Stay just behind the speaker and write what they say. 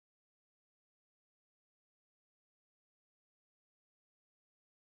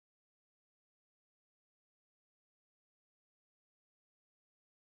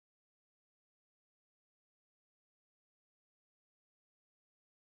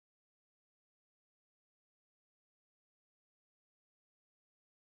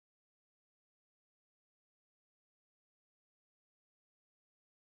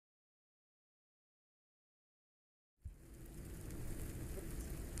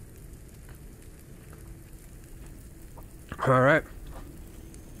All right.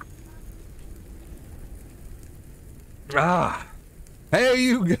 Ah. Hey,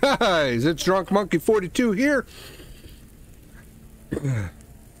 you guys. It's Drunk Monkey 42 here.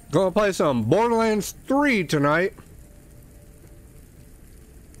 Gonna play some Borderlands 3 tonight.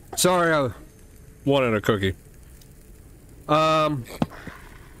 Sorry, I wanted a cookie.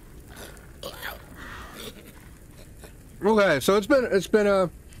 Okay, so it's been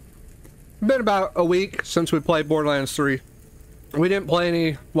about a week since we played Borderlands 3. We didn't play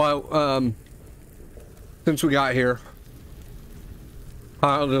any while since we got here.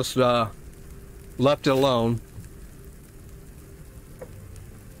 I just left it alone.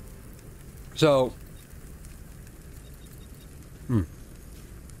 So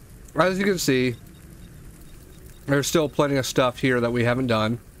as you can see, there's still plenty of stuff here that we haven't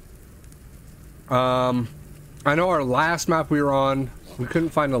done. I know our last map we were on, we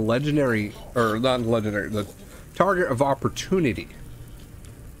couldn't find a legendary, or not legendary, the target of opportunity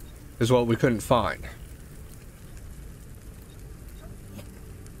is what we couldn't find.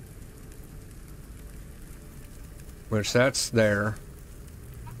 Which that's there.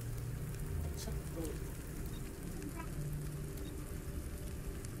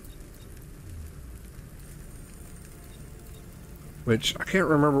 Which I can't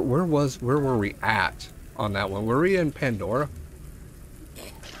remember, where were we at on that one? Were we in Pandora?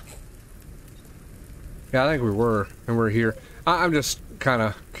 Yeah, I think we were, and we're here. I'm just kind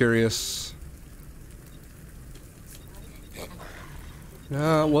of curious.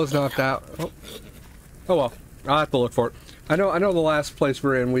 No, it was not that. Oh well, I'll have to look for it. I know the last place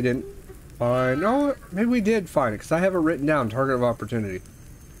we're in we didn't find. No, maybe we did find it because I have it written down. Target of opportunity.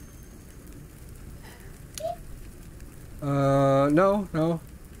 No.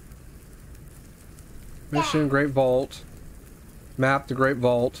 Mission, Great Vault. Map, the Great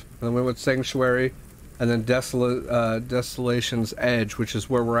Vault. And then we went Sanctuary. And then Desolation's Edge, which is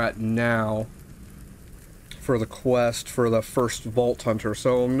where we're at now. For the quest for the first Vault Hunter.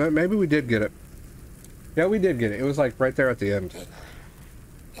 So maybe we did get it. Yeah, we did get it. It was like right there at the end.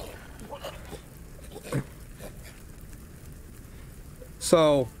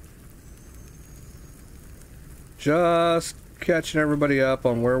 So just catching everybody up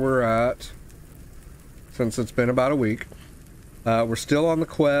on where we're at since it's been about a week. We're still on the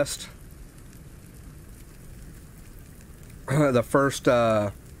quest. The first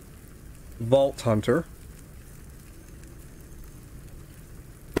Vault Hunter.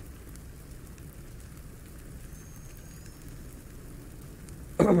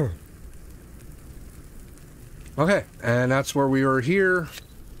 Okay, and that's where we were here.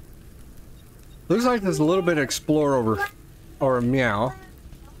 Looks like there's a little bit of explore over Meow.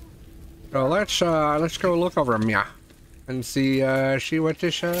 So let's go look over Meow and see what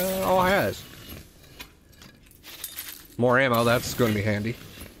this all has. More ammo, that's going to be handy.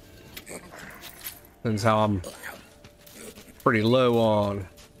 Since how I'm pretty low on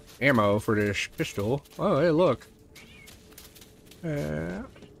ammo for this pistol. Oh, hey, look.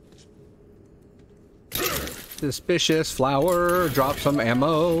 Suspicious flower, drop some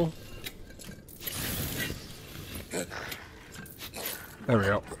ammo. There we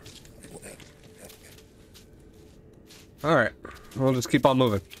go. Alright, we'll just keep on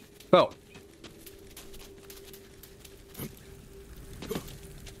moving. So,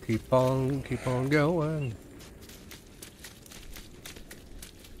 keep on going.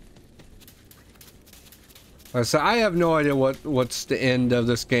 So I have no idea what's the end of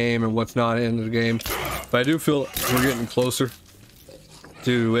this game and what's not the end of the game, but I do feel we're getting closer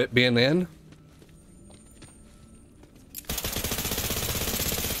to it being the end.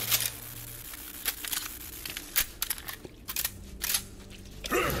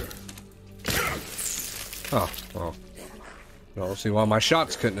 Oh, well. I don't see why my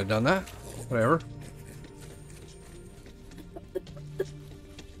shots couldn't have done that. Whatever.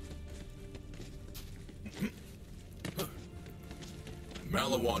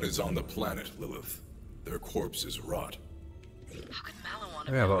 Malawan is on the planet, Lilith. Their corpses rot. How could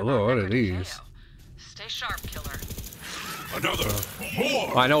Malawan Yeah, but look, what are these? Stay sharp, killer. Another!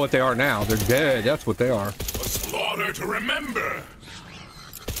 More! I know what they are now. They're dead. That's what they are. A slaughter to remember!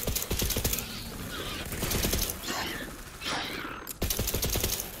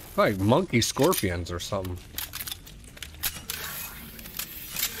 Like monkey scorpions or something.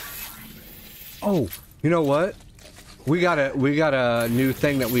 Oh, you know what? We got a new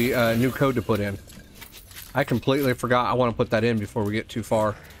thing that we new code to put in. I completely forgot. I want to put that in before we get too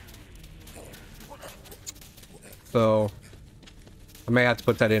far. So I may have to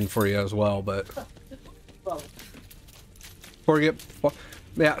put that in for you as well, but before we get...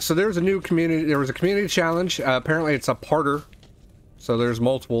 Yeah, so there's a new community... There was a community challenge. Apparently it's a parter. So there's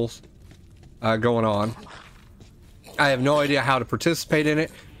multiples going on. I have no idea how to participate in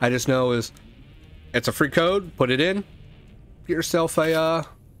it. I just know is it's a free code. Put it in. Get yourself a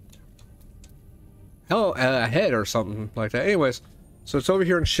head or something like that. Anyways, so it's over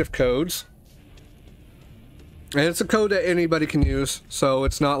here in shift codes. And it's a code that anybody can use. So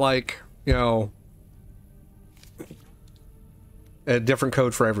it's not like, you know, a different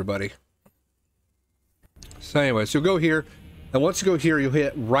code for everybody. So anyways, you'll go here. And once you go here, you'll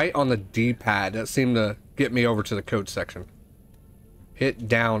hit right on the D-pad. That seemed to get me over to the code section. Hit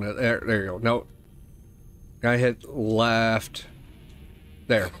down. There you go. No. I hit left.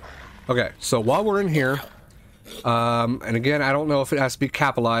 There. Okay, so while we're in here, and again, I don't know if it has to be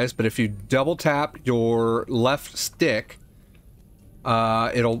capitalized, but if you double tap your left stick,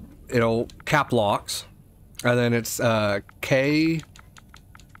 it'll cap locks, and then it's KZ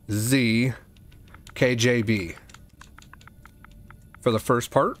KJB for the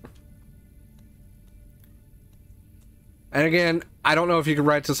first part. And again, I don't know if you can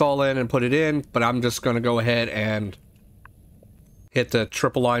write this all in and put it in, but I'm just going to go ahead and hit the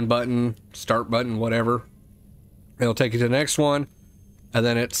triple line button, start button, whatever. It'll take you to the next one. And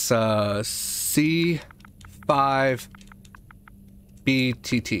then it's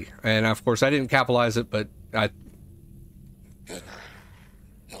C5BTT. And of course, I didn't capitalize it, but I...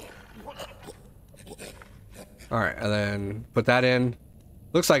 Alright, and then put that in.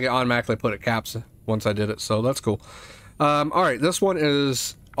 Looks like it automatically put it caps once I did it, so that's cool. Alright, this one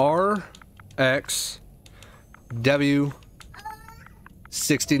is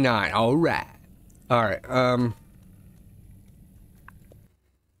RXW69. Alright. Alright,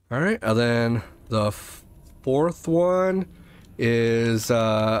 alright, and then the fourth one is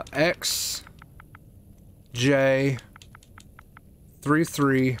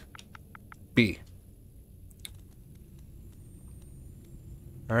XJ33B.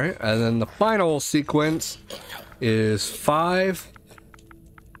 Alright, and then the final sequence is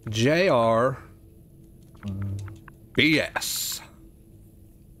 5JRBS.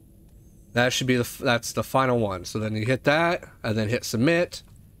 That should be that's the final one. So then you hit that, and then hit submit,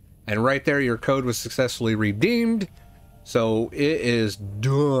 and right there your code was successfully redeemed. So it is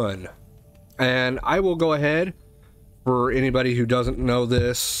done. And I will go ahead, for anybody who doesn't know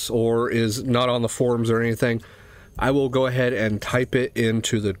this or is not on the forums or anything, I will go ahead and type it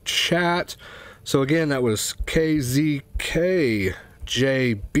into the chat. So again, that was KZKJB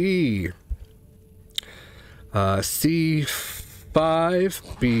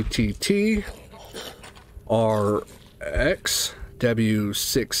C5BTT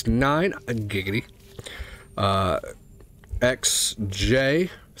RXW69 giggity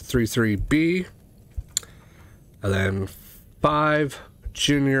XJ33B, and then 5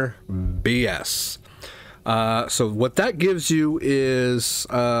 Junior BS. So what that gives you is,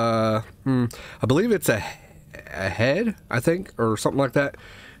 I believe it's a head, I think, or something like that.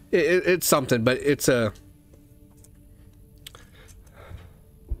 It's something, but it's a...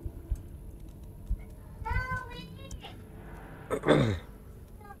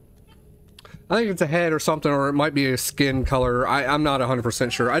 I think it's a head or something, or it might be a skin color. I'm not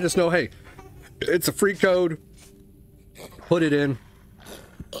 100% sure. I just know, hey, it's a free code. Put it in.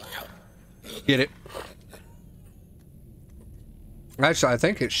 Get it. Actually, I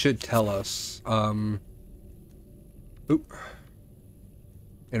think it should tell us. Oop.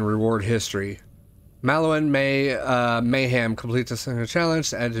 In reward history. Maloan Mayhem completes a single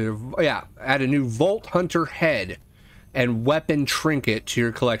challenge. Add a new Vault Hunter head and weapon trinket to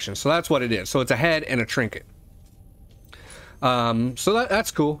your collection. So that's what it is. So it's a head and a trinket. So that's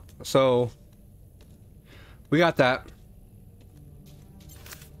cool. So we got that.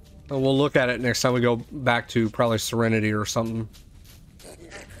 And we'll look at it next time we go back to probably Serenity or something.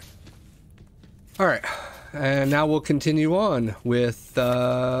 Alright, and now we'll continue on with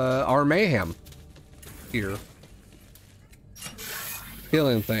our mayhem here.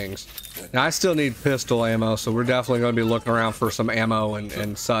 Killing things. Now, I still need pistol ammo, so we're definitely going to be looking around for some ammo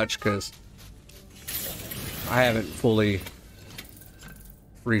and such, because I haven't fully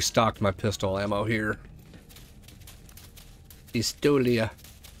restocked my pistol ammo here. Pistolia.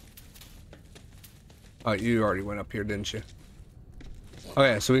 Oh, you already went up here, didn't you?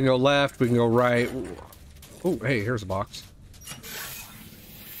 Okay, so we can go left, we can go right. Oh, hey, here's a box.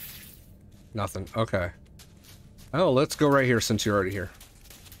 Nothing. Okay. Oh, let's go right here since you're already here.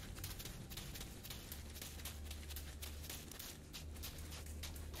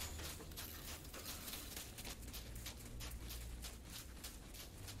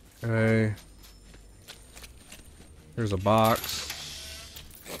 Okay. There's a box.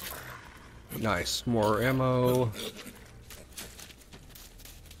 Nice. More ammo. Looks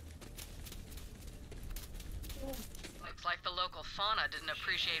like the local fauna didn't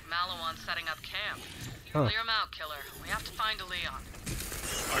appreciate Malawan setting up camp. Huh. Clear him out, killer. We have to find a Leon.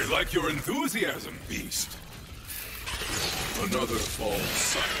 I like your enthusiasm, beast. Another false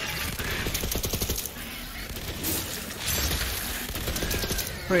sight.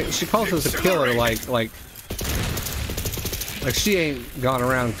 Wait, she calls us a killer like she ain't gone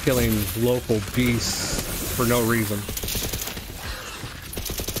around killing local beasts for no reason.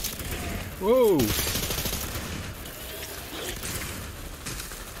 Whoa!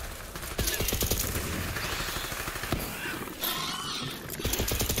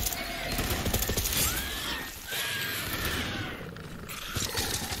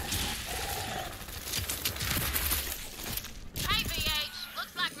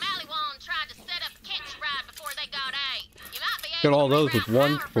 Get all those with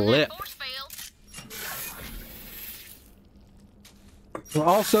one clip.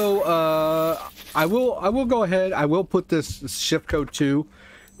 Also, I will go ahead. I will put this shift code 2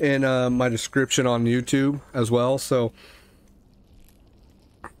 in my description on YouTube as well. So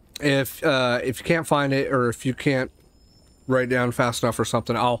if you can't find it, or if you can't write it down fast enough or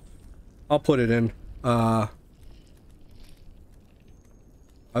something, I'll put it in. I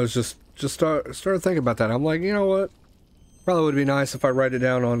was just started thinking about that. I'm like, you know what? Probably would be nice if I write it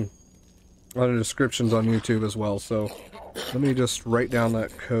down on the descriptions on YouTube as well. So let me just write down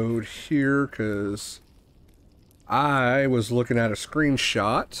that code here, because I was looking at a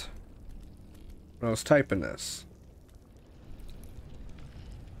screenshot when I was typing this.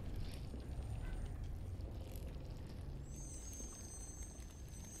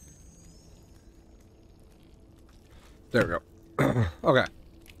 There we go. Okay.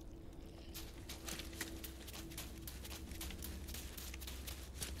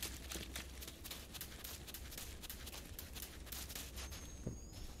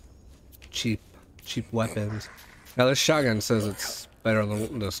 Cheap weapons. Now this shotgun says it's better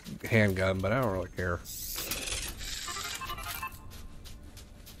than this handgun, but I don't really care.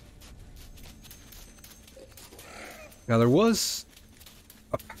 Now there was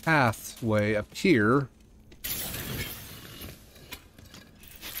a pathway up here.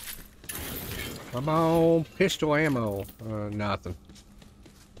 Come on, pistol ammo. Nothing.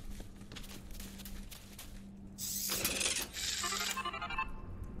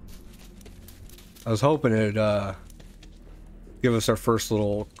 I was hoping it'd give us our first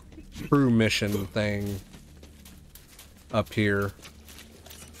little crew mission thing up here.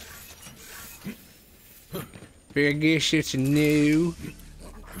 But I guess it's new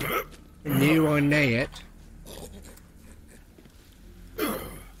on that.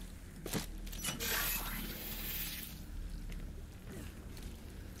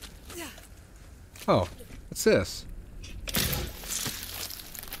 Oh, what's this?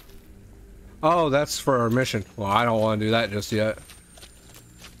 Oh, that's for our mission. Well, I don't want to do that just yet.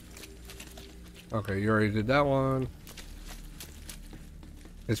 Okay, you already did that one.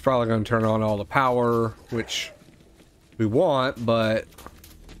 It's probably going to turn on all the power, which we want, but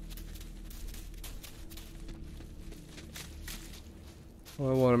I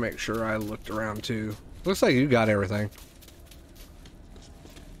want to make sure I looked around too. Looks like you got everything.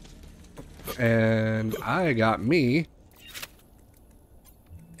 And I got me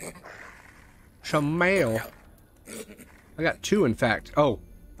some mail. I got 2, in fact. Oh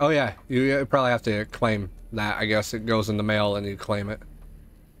yeah, you probably have to claim that. I guess it goes in the mail and you claim it.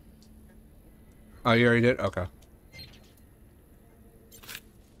 Oh, you already did? Okay.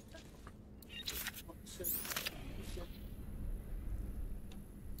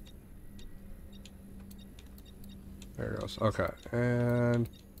 There it goes. Okay, and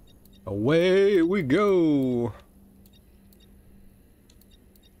away we go.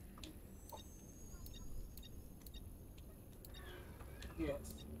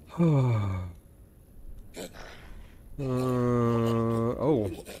 Oh.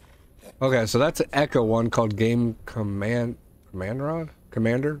 Okay, so that's an Echo one called Game Commander?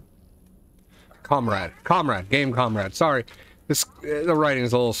 Game Comrade. Sorry. The writing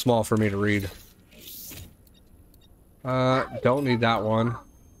is a little small for me to read. Don't need that one.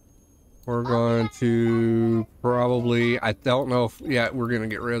 We're going to probably, I don't know if, yeah, we're going to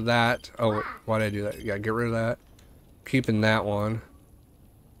get rid of that. Oh, why did I do that? Yeah, get rid of that. Keeping that one.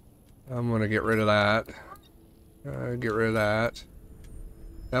 I'm going to get rid of that. Get rid of that.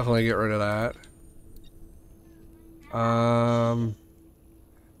 Definitely get rid of that.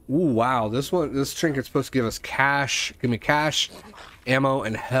 Ooh, wow. This trinket's supposed to give us cash. Give me cash, ammo,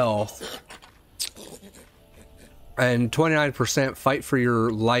 and health. And 29% fight for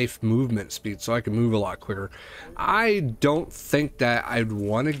your life movement speed, so I can move a lot quicker. I don't think that I'd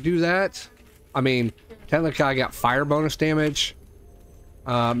want to do that. I mean, technically I got fire bonus damage.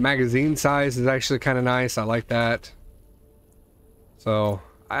 Magazine size is actually kind of nice. I like that. So,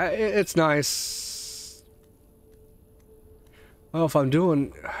 it's nice. Well, if I'm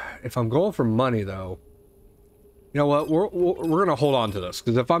going for money though, you know what? We're gonna hold on to this,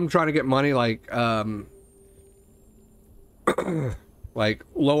 because if I'm trying to get money like like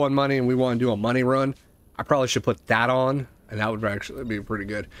low on money and we want to do a money run, I probably should put that on, and that would actually be pretty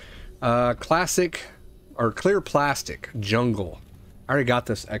good. Classic or clear plastic jungle. I already got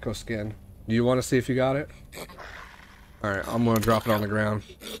this echo skin. Do you want to see if you got it? Alright, I'm gonna drop it on the ground.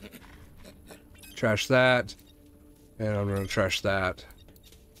 Trash that. And I'm gonna trash that.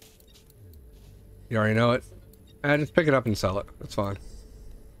 You already know it. And just pick it up and sell it. That's fine.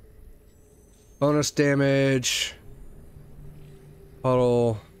 Bonus damage.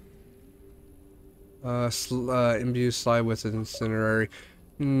 Puddle. Imbue slide with incinerary.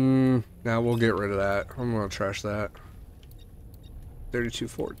 Now we'll get rid of that. I'm gonna trash that.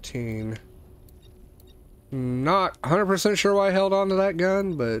 3214. Not 100% sure why I held on to that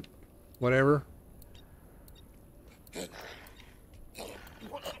gun, but whatever.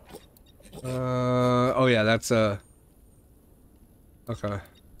 Oh yeah, that's okay.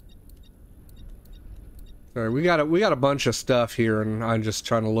 Sorry, we got a bunch of stuff here, and I'm just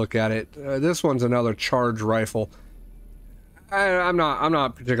trying to look at it. This one's another charge rifle. I'm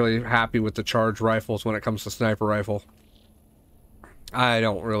not particularly happy with the charge rifles when it comes to sniper rifle. I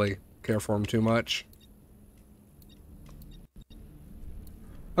don't really care for them too much.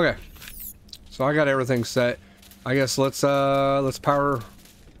 Okay, so I got everything set. I guess let's power.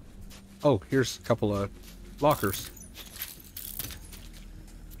 Oh, here's a couple of lockers.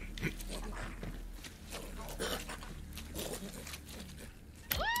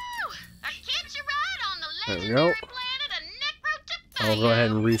 There we go. I'll go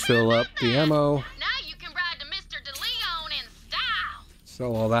ahead and refill up the ammo. Now you can ride to Mr. DeLeon in style.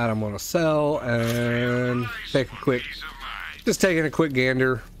 So all that I'm gonna sell and take a quick, just taking a quick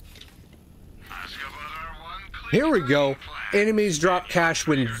gander. Here we go. Enemies drop cash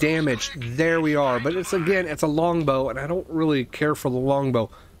when damaged. There we are. But it's, again, it's a longbow, and I don't really care for the longbow,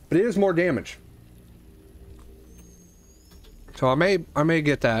 but it is more damage. So I may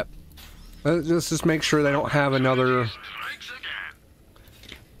get that. Let's just make sure they don't have another.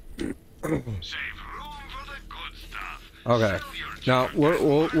 Okay. Now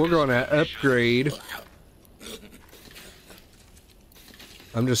we're going to upgrade.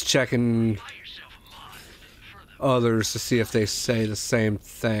 I'm just checking others to see if they say the same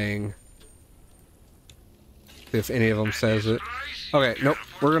thing. If any of them says it. Okay, nope.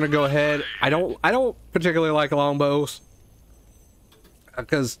 We're gonna go ahead. I don't particularly like longbows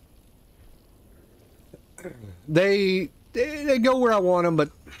because they go where I want them,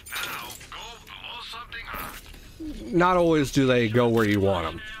 but not always do they go where you want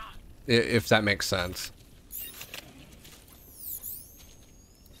them. If that makes sense.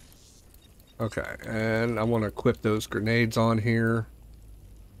 Okay, and I want to equip those grenades on here.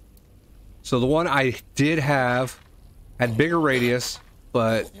 So the one I did have had bigger radius,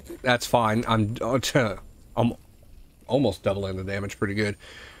 but that's fine. I'm almost doubling the damage, pretty good.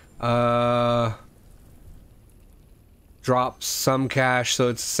 Drop some cash, so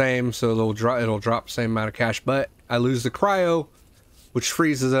it's the same. So it'll drop the same amount of cash, but I lose the cryo, which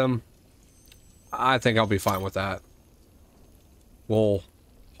freezes them. I think I'll be fine with that. We'll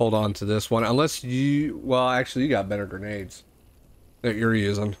hold on to this one, unless you, well, actually you got better grenades that you're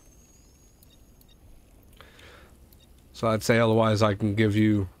using, so I'd say otherwise I can give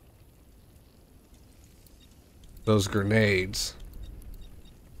you those grenades.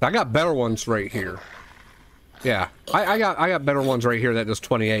 I got better ones right here. Yeah, I got better ones right here that does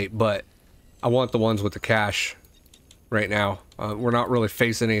 28, but I want the ones with the cash right now. We're not really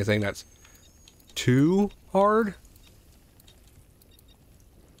facing anything that's too hard.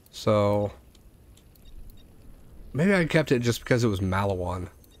 So maybe I kept it just because it was Malawan.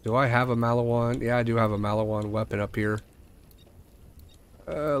 Do I have a Malawan? Yeah, I do have a Malawan weapon up here.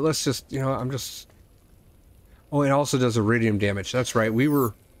 Let's just, you know, I'm just... Oh, it also does iridium damage. That's right. We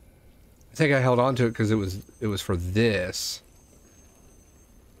were... I think I held on to it because it was for this.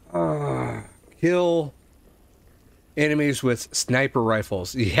 Kill enemies with sniper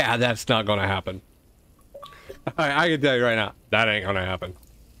rifles. Yeah, that's not gonna happen. I can tell you right now, that ain't gonna happen.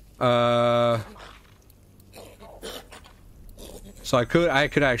 So I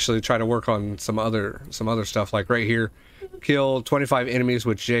could actually try to work on some other stuff, like right here. kill 25 enemies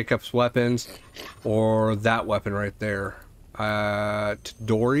with Jacob's weapons, or that weapon right there.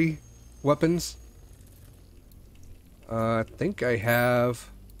 Dory weapons. I think I have...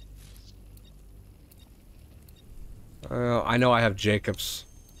 I know I have Jacob's.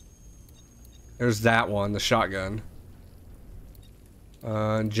 There's that one, the shotgun.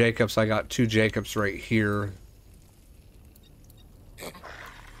 Jacob's, I got 2 Jacob's right here.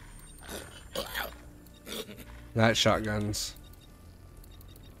 That shotgun's...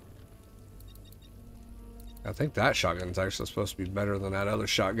 I think that shotgun's actually supposed to be better than that other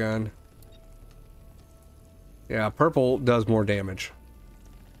shotgun. Yeah, purple does more damage.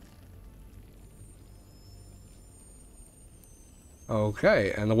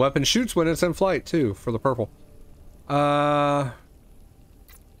 Okay, and the weapon shoots when it's in flight too, for the purple. So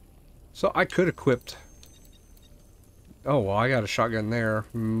I could equipped... Oh, well, I got a shotgun there.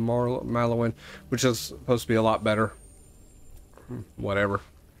 Malowin, which is supposed to be a lot better. Whatever.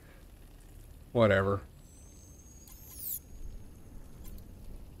 Whatever.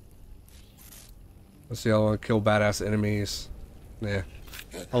 Let's see, I want to kill badass enemies. Yeah,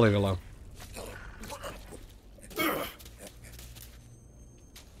 I'll leave it alone.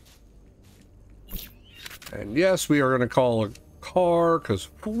 And yes, we are going to call a car, because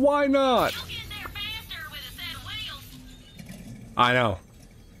why not? I know.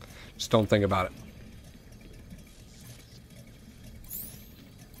 Just don't think about it.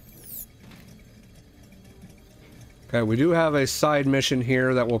 Okay, we do have a side mission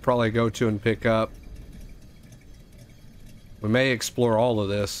here that we'll probably go to and pick up. We may explore all of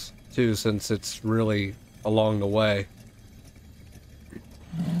this, too, since it's really along the way.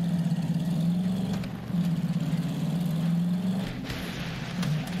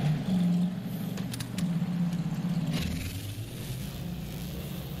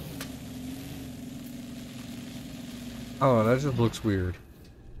 Oh, that just looks weird.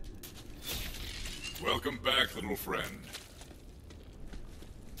 Welcome back, little friend.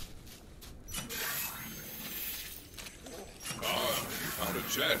 Ah, you found a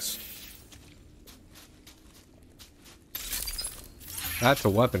chest. That's a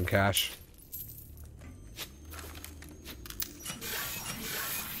weapon cache.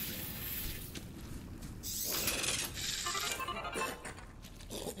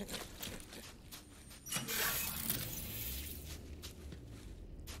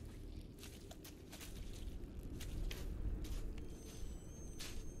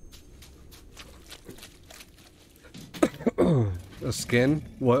 A skin?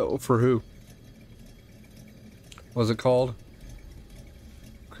 What? For who? What was it called?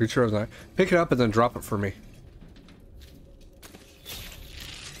 Creature of the night. Pick it up and then drop it for me.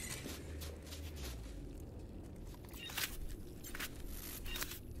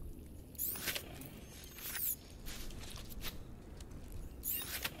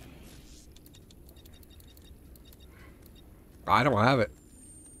 I don't have it.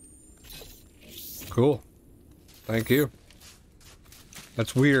 Cool. Thank you.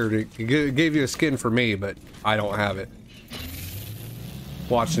 That's weird. It gave you a skin for me, but I don't have it.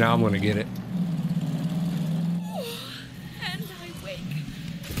 Watch, now I'm gonna get it. And I wake.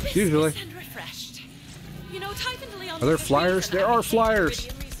 Usually. And refreshed. You know, Are there flyers? There are flyers.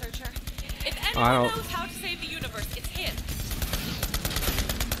 If I anyone don't. knows how to save the universe, it's him.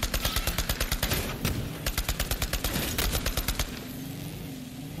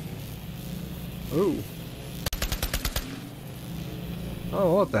 Ooh.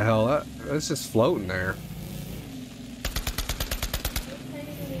 Oh, what the hell? That's just floating there.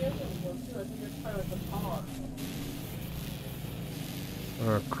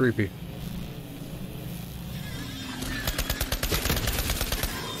 Creepy.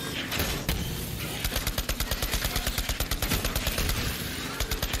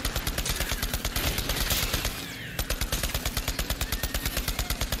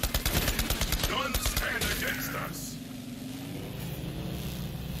 None stand against us.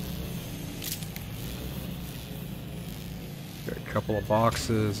 Got a couple of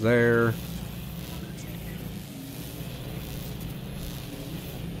boxes there.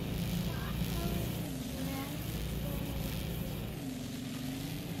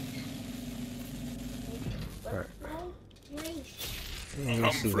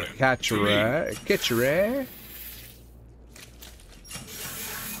 This is a catcher.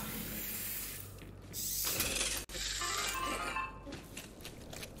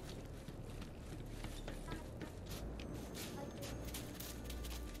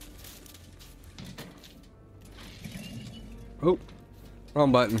 Oh,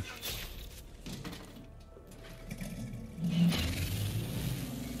 wrong button.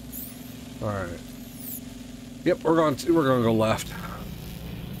 All right. Yep, we're going to go left.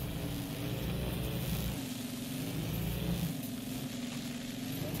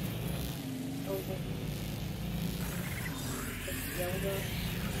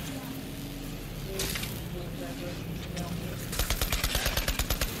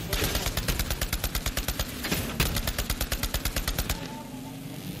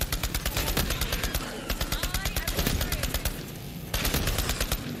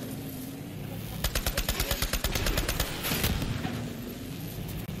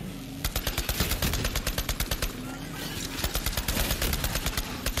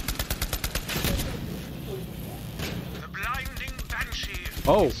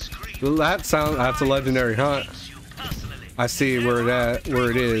 Oh, that's a legendary hunt. I see where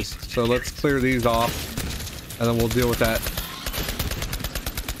it is. So let's clear these off, and then we'll deal with that.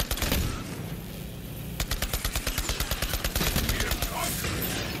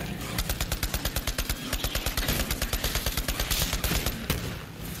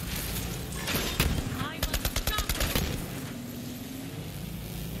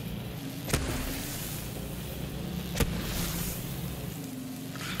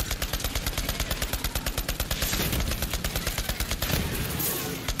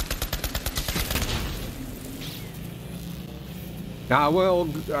 Now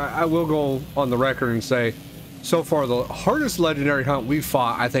I will go on the record and say, so far the hardest legendary hunt we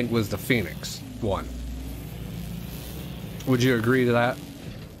fought, I think, was the Phoenix one. Would you agree to that?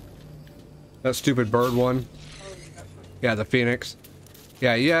 That stupid bird one? Yeah, the Phoenix.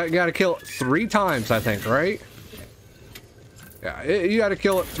 Yeah, you gotta kill it 3 times, I think, right? Yeah, you gotta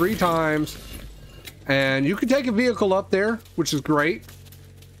kill it 3 times. And you can take a vehicle up there, which is great.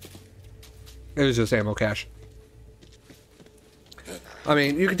 It was just ammo cache. I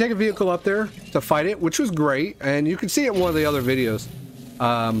mean, you can take a vehicle up there to fight it, which was great, and you can see it in one of the other videos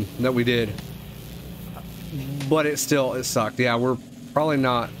that we did. But it sucked. Yeah, we're probably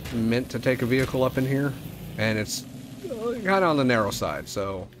not meant to take a vehicle up in here, and it's kind of on the narrow side,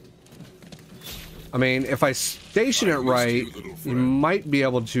 so... I mean, if I station it right, you might be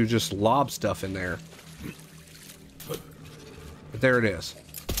able to just lob stuff in there. But there it is.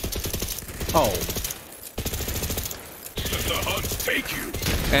 Oh. Let the hunt take you.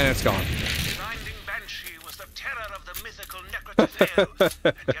 And it's gone. Blinding Banshee was the terror of the mythical Necrotifel.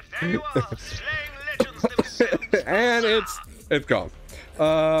 And yet there you are, slaying legends themselves. And it's gone.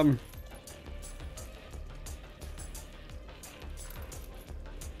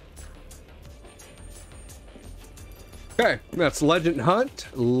 Okay, that's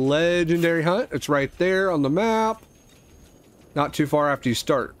Legendary Hunt. It's right there on the map. Not too far after you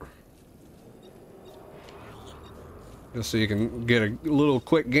start. Just so you can get a little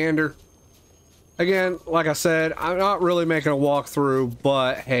quick gander. Again, like I said, I'm not really making a walkthrough,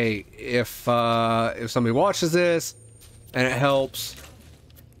 but hey, if somebody watches this and it helps,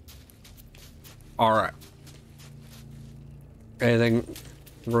 all right. Anything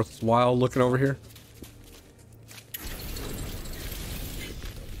worthwhile looking over here?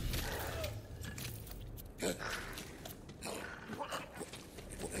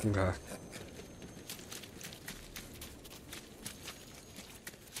 Okay.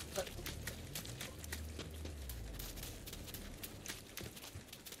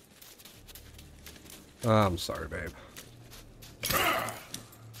 I'm sorry, babe.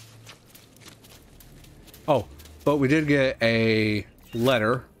 Oh, but we did get a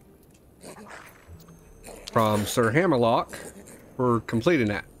letter from Sir Hammerlock for completing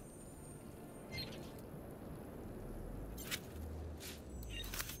that.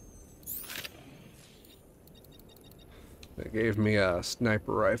 They gave me a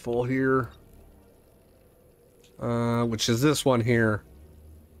sniper rifle here, which is this one here.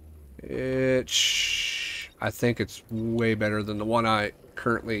 I think it's way better than the one I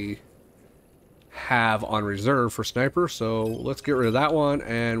currently have on reserve for sniper, so let's get rid of that one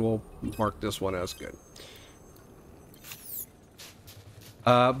and we'll mark this one as good.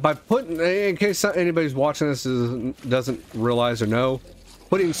 By putting, in case anybody's watching this doesn't realize or know,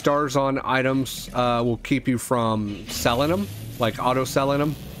 putting stars on items will keep you from selling them, like auto selling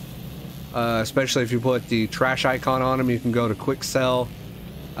them. Especially if you put the trash icon on them, you can go to quick sell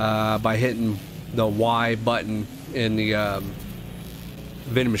by hitting the Y button in the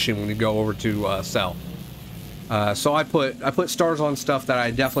vending machine when you go over to sell. So I put stars on stuff that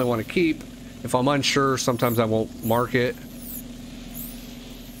I definitely want to keep. If I'm unsure, sometimes I won't mark it.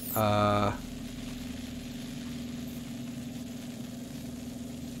 Wow,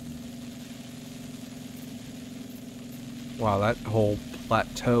 that whole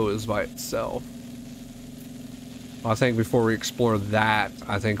plateau is by itself. I think before we explore that,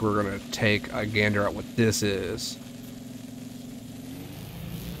 I think we're gonna take a gander at what this is.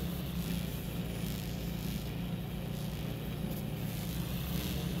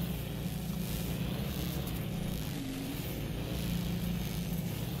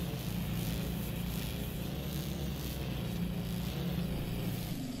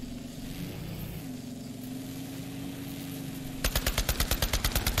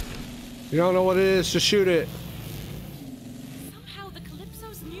 You don't know what it is, just shoot it. Somehow the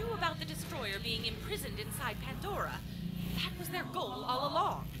Calypsos knew about the destroyer being imprisoned inside Pandora. That was their goal all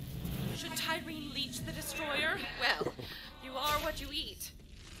along. Should Tyreen leech the destroyer? Well, you are what you eat.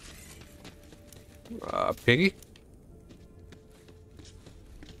 Piggy?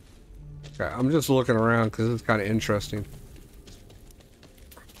 Okay, I'm just looking around because it's kind of interesting.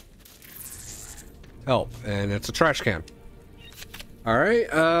 Help, and it's a trash can. Alright,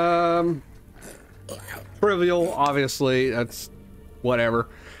 trivial, obviously, that's whatever.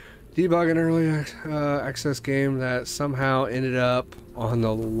 Debug an early access game that somehow ended up on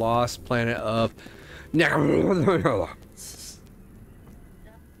the lost planet of... Yeah.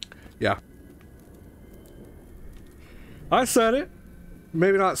 I said it.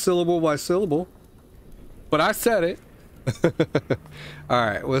 Maybe not syllable by syllable, but I said it.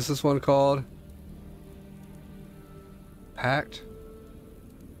 Alright, what's this one called? Pact?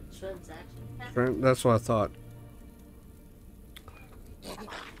 That's what I thought.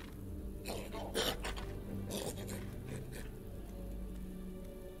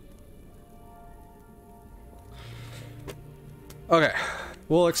 Okay,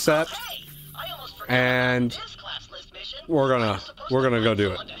 we'll accept, and we're gonna go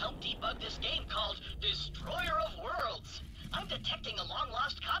do it. To help debug this game called Destroyer of Worlds. I'm detecting a long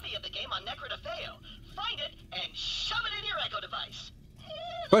lost copy of the game on Necrodefeo. Find it and shove it in your Echo device.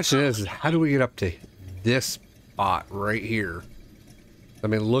 Question is, how do we get up to this spot right here? I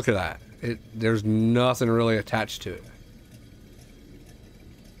mean, look at that. There's nothing really attached to it.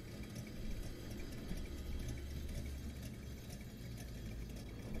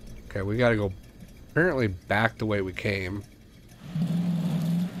 Okay, we gotta go apparently back the way we came.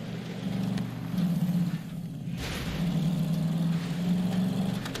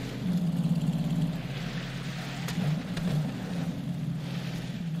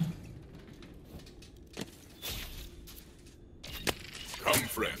 Come,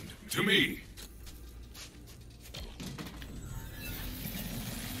 friend, to me.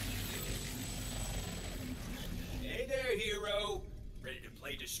 Hey there, hero. Ready to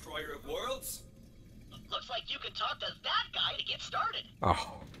play Destroyer of Worlds? Looks like you can talk to that guy to get started.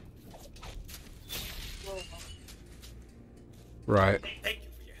 Oh. Right. Thank you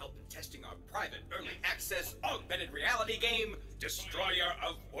for your help in testing our private early access augmented reality game, Destroyer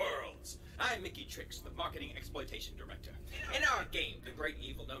of Worlds. I'm Mickey Trix, the marketing exploitation director. In our game, the great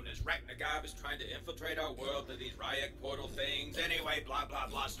evil known as Ragnagob is trying to infiltrate our world through these Ryak portal things. Anyway, blah blah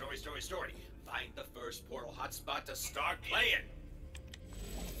blah, story. Find the first portal hotspot to start playing.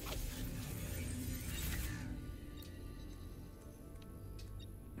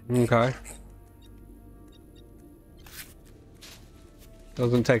 Okay.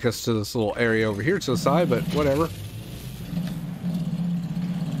 Doesn't take us to this little area over here to the side, but whatever.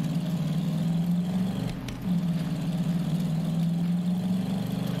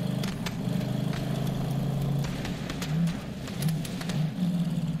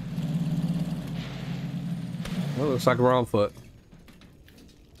 Well, looks like we're on foot.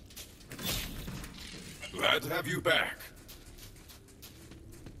 Glad to have you back.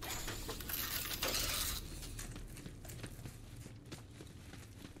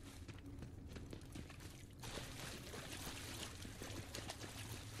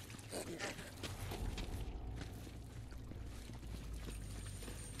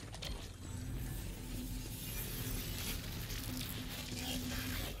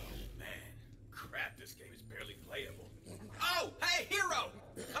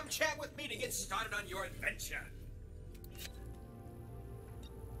 Chat with me to get started on your adventure.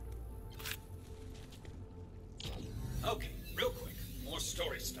 Okay, real quick, more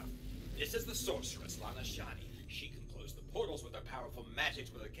story stuff. This is the sorceress, Lana Shani. She can close the portals with her powerful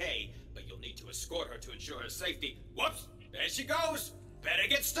magics with a K, but you'll need to escort her to ensure her safety. Whoops! There she goes! Better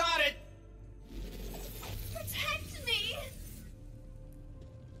get started! Protect me!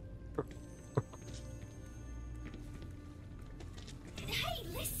 Hey,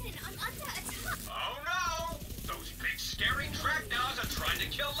 listen, I'm under attack. Oh no! Those big scary Dragnaws are trying to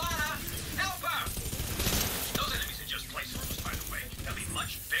kill Lana! Help her! Those enemies are just placeholders, by the way. They'll be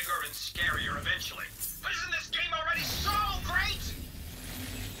much bigger and scarier eventually. But isn't this game already so great?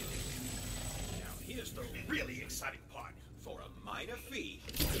 Now here's the really exciting part. For a minor fee,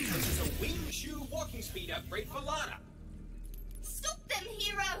 this is a wing shoe walking speed upgrade for Lana. Stop them,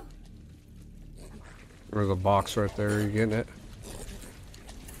 hero! There's a box right there. You getting it?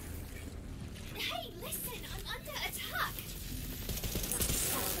 Hey, listen, I'm under attack!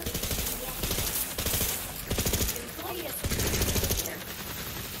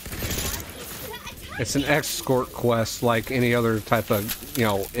 It's an escort quest like any other type of, you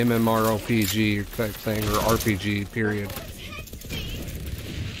know, MMORPG type thing or RPG, period.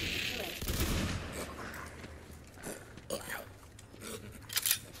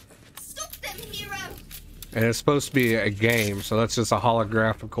 Stop them, hero! And it's supposed to be a game, so that's just a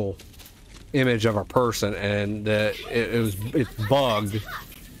holographical image of a person, and it's bugged.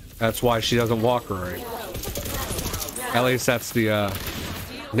 That's why she doesn't walk right. At least that's the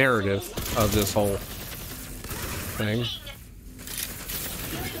narrative of this whole thing.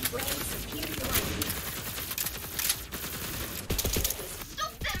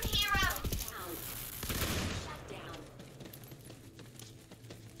 Stop them, hero!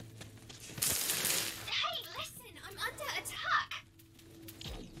 Hey, listen, I'm under attack!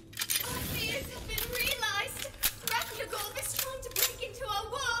 Our fears have been realized! Rapnagorb is trying to break into our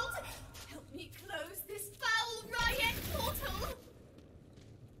world! Help me close this foul riot portal!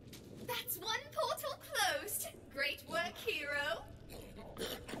 That's one portal closed! Great work, hero!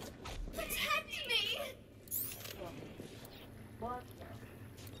 Protect me!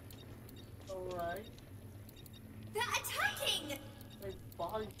 Alright. They're attacking! His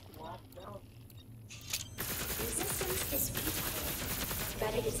body's locked down. Resistance is futile,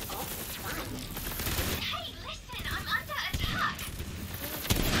 but it is also fun. Hey, listen, I'm under attack!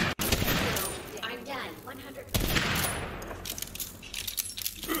 I'm done, 100.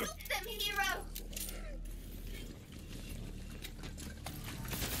 Stop them, hero!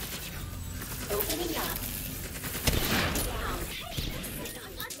 Opening up. Down. Hey, listen,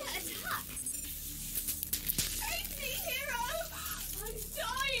 I'm under attack! Save me, hero! I'm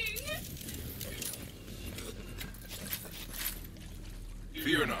dying!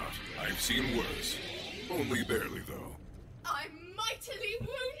 Fear not, I've seen worse. Only barely, though. I'm mightily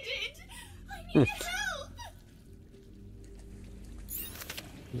wounded! I need help!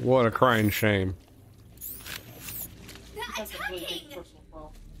 What a crying shame. They're That's a really big attacking! personal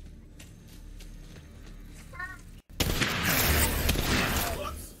problem.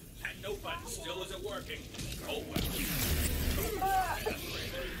 Whoops! That no button still isn't working. Oh well.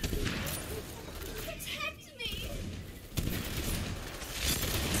 Protect me!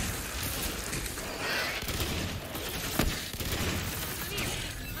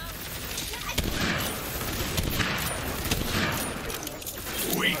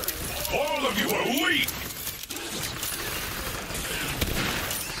 Weak! All of you are weak!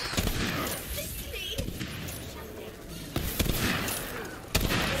 Assist me!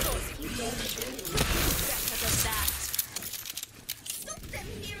 Stop them,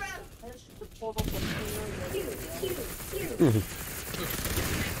 hero! There's the portal for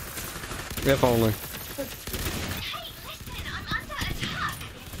If only. Hey, listen, I'm under attack!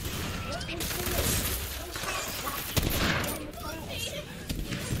 Help me!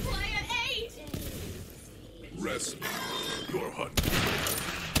 Require aid! Rest. Your hunt. I'm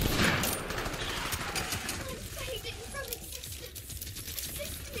fading from existence!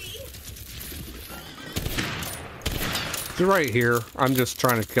 Assist me! She's right here. I'm just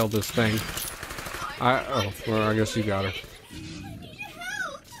trying to kill this thing. Oh, well, I guess you got her. I need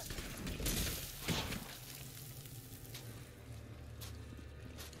help!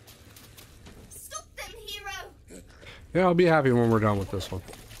 Stop them, hero! Yeah, I'll be happy when we're done with this one.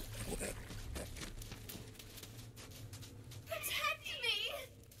 Protect me!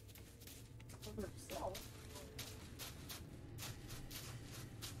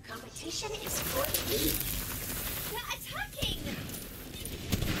 Competition is for me. They're attacking!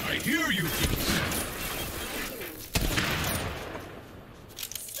 I hear you!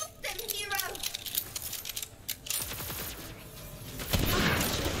 Stop them, hero!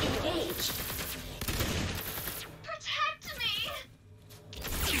 Engage. Protect me!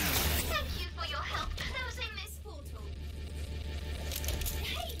 Thank you for your help closing this portal.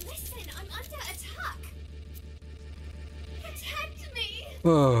 Hey, listen, I'm under attack. Protect me!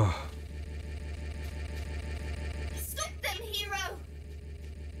 Oh, Stop them, hero!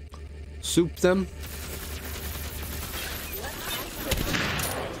 soup them?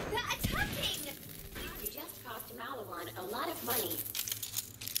 They're attacking! You just cost Malawan a lot of money.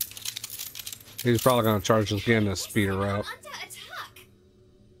 He's probably going to charge us again to speed her I'm up. under attack.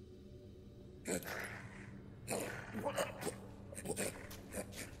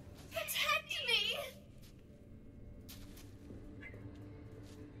 Protect me!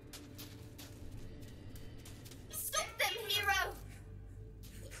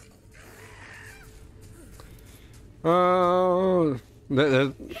 Oh,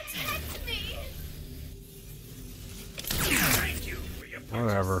 Protect me! Thank you for your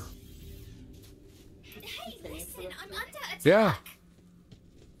whatever. Hey, listen, I'm under attack. Yeah.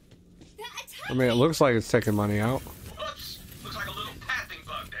 They're I mean, it looks like it's taking money out. Oops! Looks like a little pathing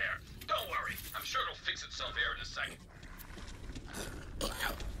bug there. Don't worry, I'm sure it'll fix itself here in a second.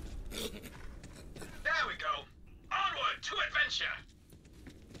 There we go. Onward to adventure.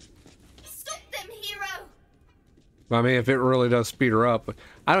 Stop them, hero! I mean, if it really does speed her up,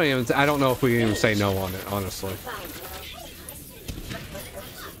 I don't know if we can even say no on it, honestly.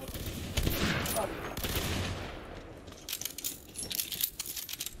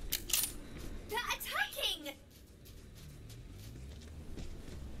 They're attacking!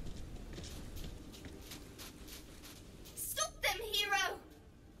 Stop them, hero!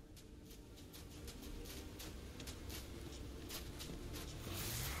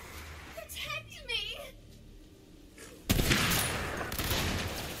 Protect me!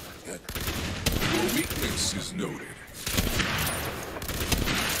 Your weakness is noted.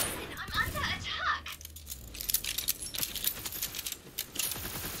 I'm under attack!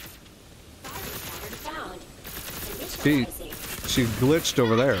 She glitched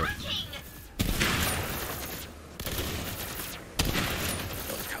over there. Attacking!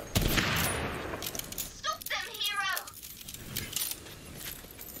 Stop them, hero!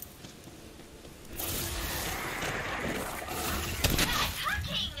 They're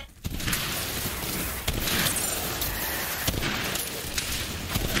attacking!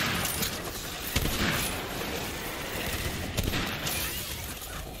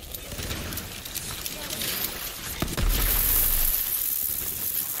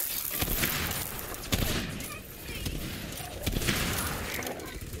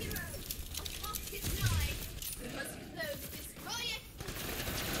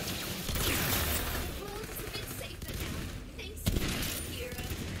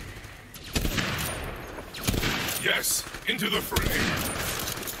 Yes, into the fray.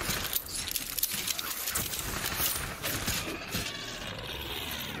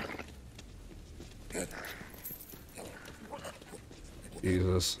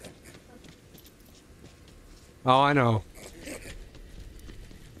 Jesus. Oh, I know.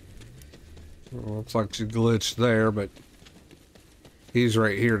 Looks like she glitched there, but he's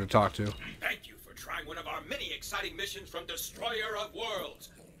right here to talk to. Thank you for trying one of our many exciting missions from Destroyer of Worlds.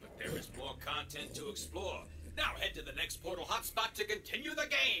 But there is more content to explore. Now head to the next portal hotspot to continue the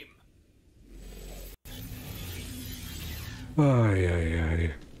game. Ay, ay,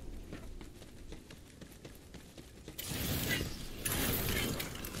 ay.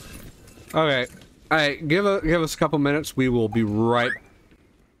 Okay. Alright, give us a couple minutes. We will be right.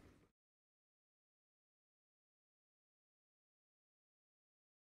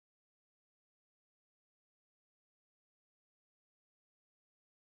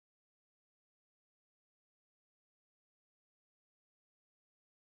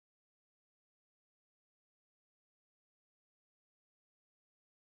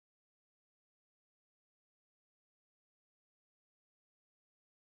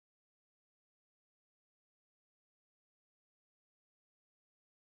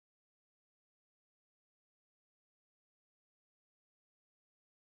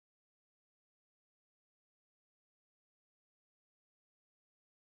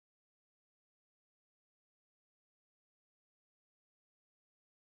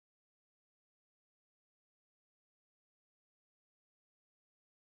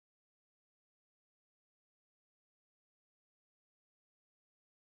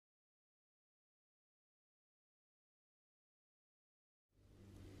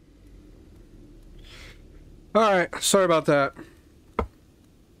 Alright, sorry about that. The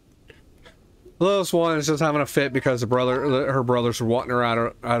littlest one is just having a fit because her brothers were wanting her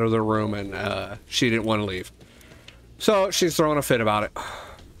out of their room, and she didn't want to leave. So she's throwing a fit about it.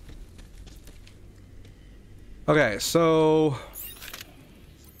 Okay, so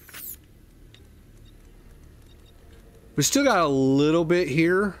we still got a little bit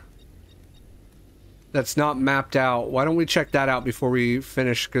here that's not mapped out. Why don't we check that out before we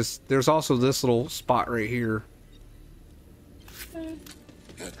finish? Because there's also this little spot right here.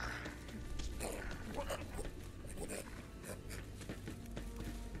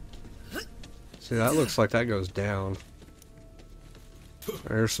 See, that looks like that goes down.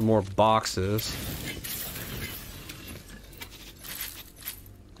 There's some more boxes.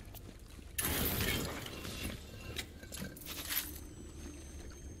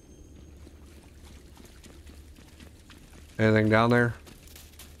 Anything down there?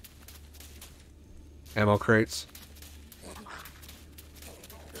 Ammo crates.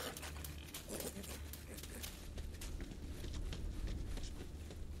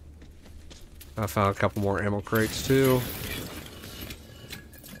 I found a couple more ammo crates too.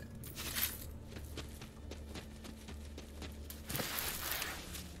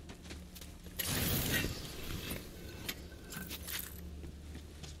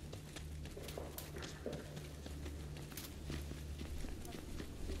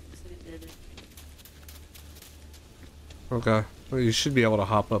 Okay, well, you should be able to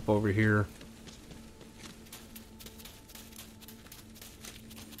hop up over here.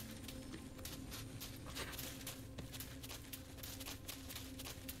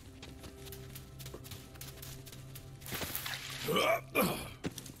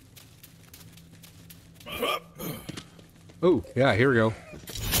 Oh, yeah, here we go.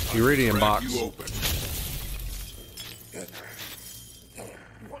 Iridium box.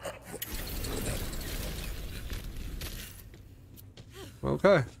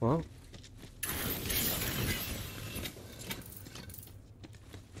 Okay, well.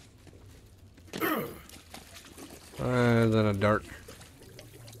 And then a dark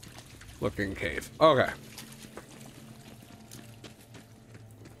looking cave. Okay.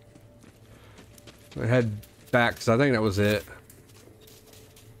 I head back because I think that was it.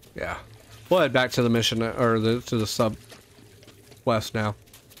 Yeah. We'll head back to the mission or to the sub quest now.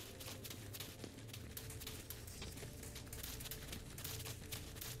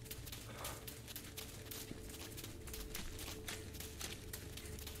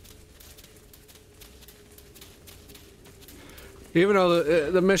 Even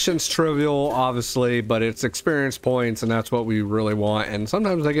though the mission's trivial, obviously, but it's experience points, and that's what we really want. And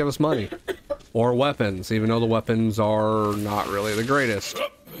sometimes they give us money. Or weapons, even though the weapons are not really the greatest.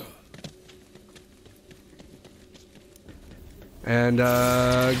 And,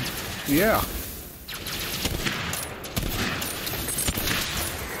 yeah.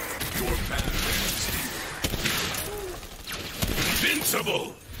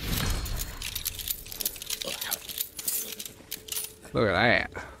 Invincible! Look at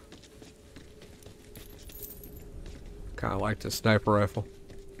that. Kind of like the sniper rifle.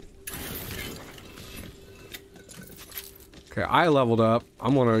 Okay, I leveled up.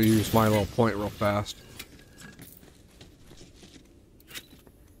 I'm gonna use my little point real fast.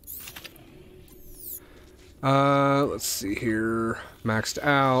 Let's see here. Maxed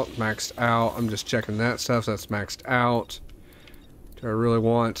out, maxed out. I'm just checking that stuff. That's maxed out. Do I really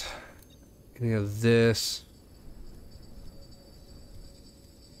want any of this?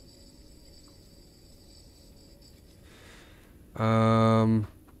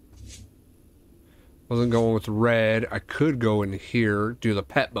 Wasn't going with red. I could go in here, do the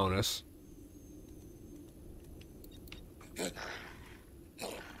pet bonus. But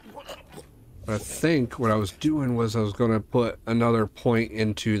I think what I was doing was I was going to put another point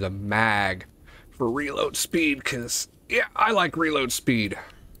into the mag for reload speed, because, yeah, I like reload speed.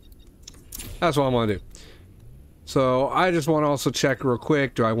 That's what I'm going to do. So I just want to also check real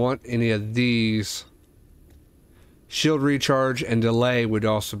quick, do I want any of these? Shield recharge and delay would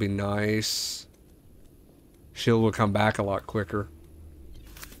also be nice. Shield will come back a lot quicker.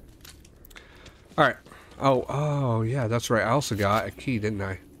 Alright. Oh, yeah, that's right. I also got a key, didn't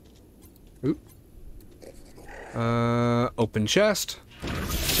I? Oop. Open chest.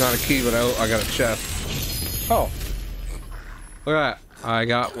 Not a key, but I got a chest. Oh. Look at that. I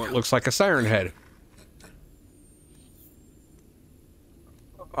got what looks like a siren head.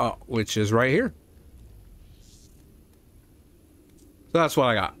 Oh, which is right here. So that's what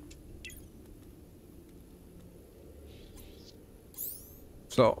I got.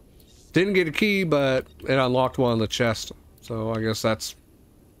 So, didn't get a key, but it unlocked one on the chest. So I guess that's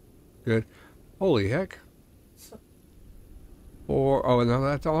good. Holy heck. Or, oh no,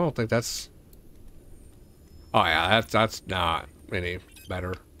 I don't think that's... Oh yeah, that's not any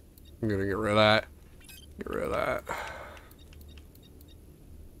better. I'm gonna get rid of that. Get rid of that.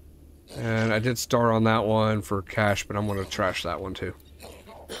 And I did start on that one for cash, but I'm gonna trash that one too.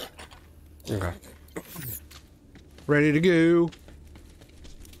 Okay. Ready to go.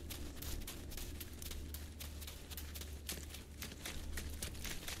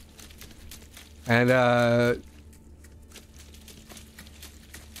 And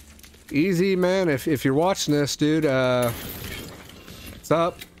easy man, if you're watching this, dude, what's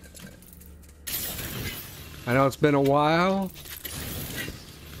up? I know it's been a while.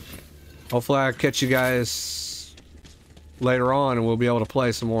 Hopefully I'll catch you guys later on and we'll be able to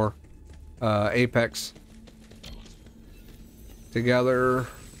play some more Apex together.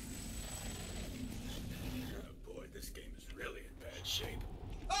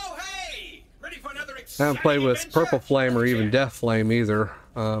 I haven't played with Purple Flame or even Death Flame either.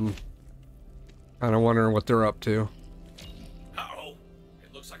 Kind of wondering what they're up to. Uh-oh.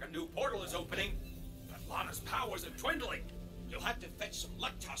 It Looks like a new portal is opening, but Lana's powers are dwindling. You'll have to fetch some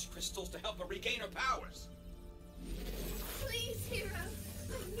Lactos crystals to help her regain her powers. Please, Hero.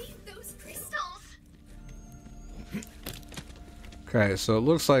 I need those crystals. Okay, so it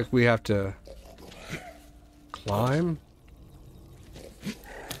looks like we have to climb.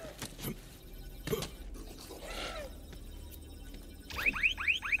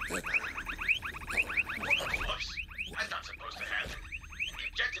 Whoops, that's not supposed to happen. The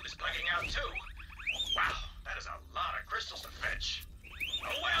objective is bugging out too. Wow, that is a lot of crystals to fetch. Oh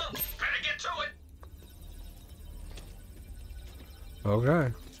well, better get to it.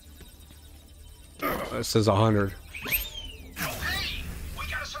 Okay. It says 100. Oh hey, we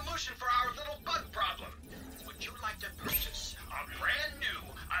got a solution for our little bug problem. Would you like to purchase a brand new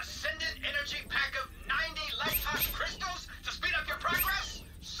Ascendant Energy pack of 90 Lactos crystals to speed up your progress?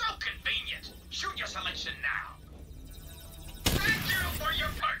 So convenient. Shoot your selection now. Thank you for your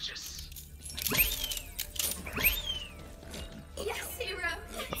purchase. Yes, Hero.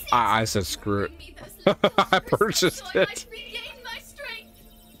 I said screw it. I purchased it.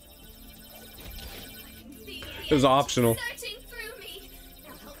 It was optional.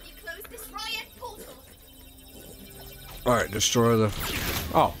 Alright, destroy the...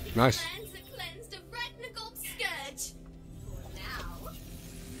 Oh, nice.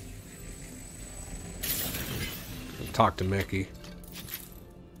 Talk to Mickey.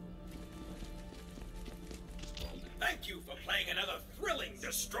 Thank you for playing another thrilling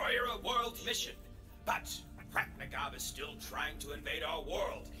Destroyer of Worlds mission. But Rapnagab is still trying to invade our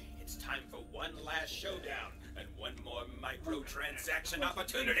world. It's time for one last showdown and one more microtransaction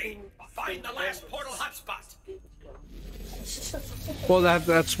opportunity. Find the last portal hotspot. Well,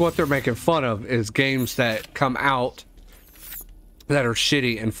 that's what they're making fun of, is games that come out that are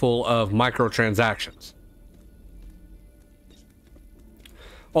shitty and full of microtransactions.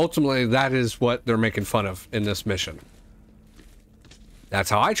 Ultimately, that is what they're making fun of in this mission. That's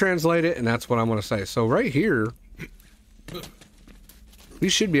how I translate it, and that's what I'm going to say. So right here, we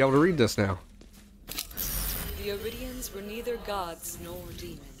should be able to read this now. The Iridians were neither gods nor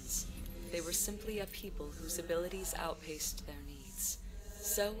demons. They were simply a people whose abilities outpaced their needs.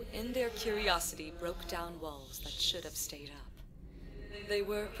 So, in their curiosity, broke down walls that should have stayed up. They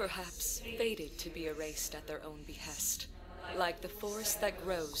were, perhaps, fated to be erased at their own behest. Like the forest that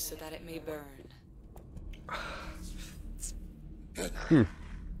grows so that it may burn.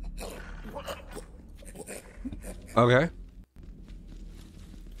 Okay.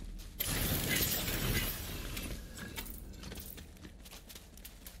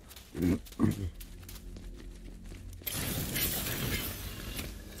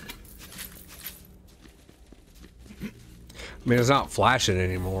 I mean, it's not flashing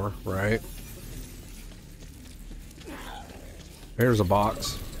anymore, right? Here's a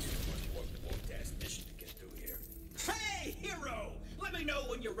box. Hey, Hero! Let me know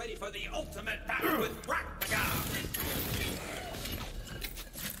when you're ready for the ultimate battle with Rapnagab.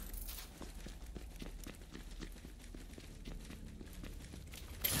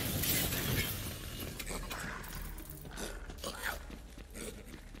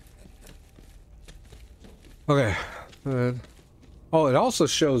 Okay. Oh, it also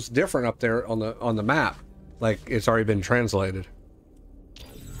shows different up there on the map, like it's already been translated.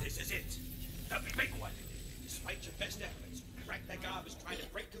 This is it, the big one. Despite your best efforts, Rapnagab is trying to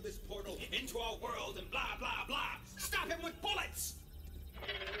break through this portal into our world and blah blah blah. Stop him with bullets.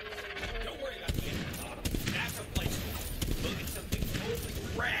 Don't worry about the end of the that's a placeholder. We'll get something totally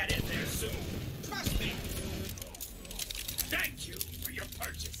rad in there soon. Trust me. Thank you for your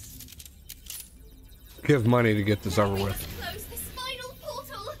purchase. Give money to get this over with. Close this final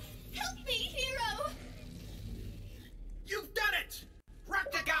portal. Help me, Hero. You've done it!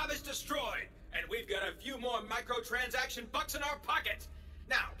 Rapnagab is destroyed, and we've got a few more microtransaction bucks in our pocket.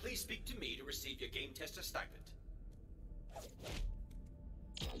 Now, please speak to me to receive your game tester stipend.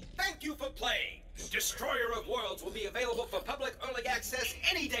 Thank you for playing. Destroyer of Worlds will be available for public early access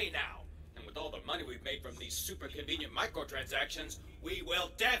any day now. And with all the money we've made from these super convenient microtransactions, we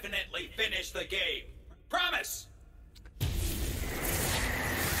will definitely finish the game. Promise!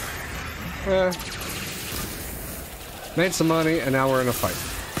 Made some money, and now we're in a fight.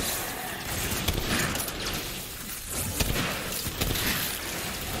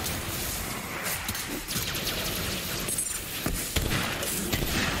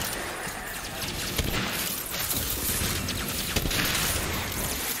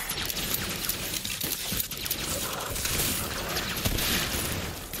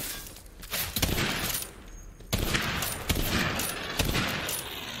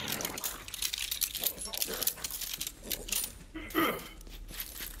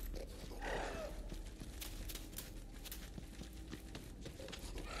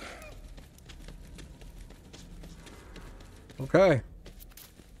 Okay.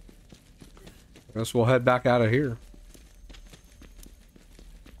 Guess we'll head back out of here.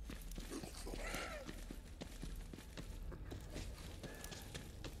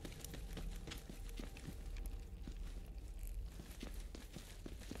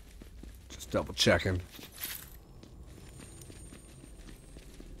 Just double checking.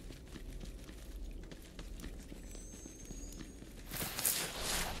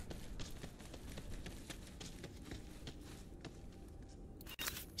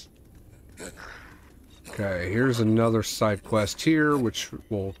 Okay, here's another side quest here, which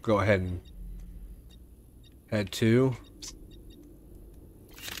we'll go ahead and head to.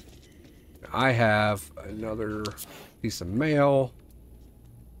 I have another piece of mail.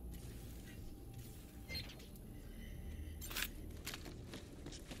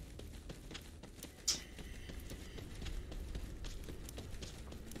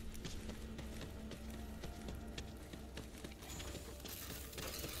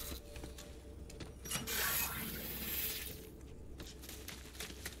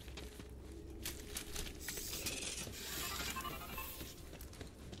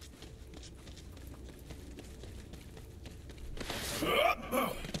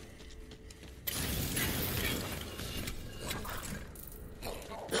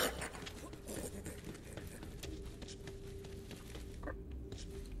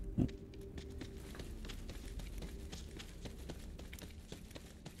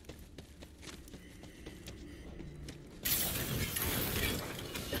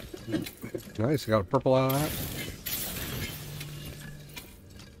 Nice, got a purple out of that.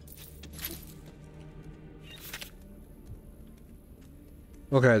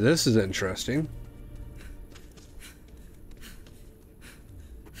 Okay, this is interesting.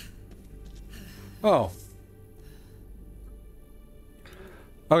 Oh.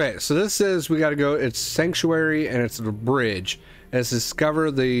 Okay, so this is, we gotta go, it's Sanctuary and it's the bridge. And it's discover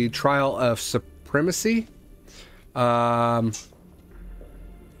the trial of supremacy.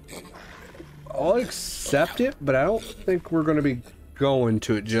 I'll accept it, but I don't think we're gonna be going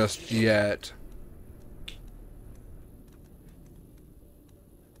to it just yet.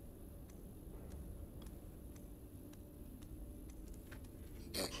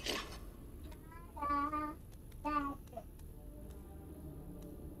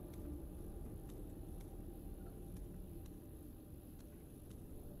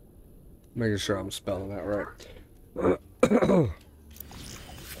 Making sure I'm spelling that right.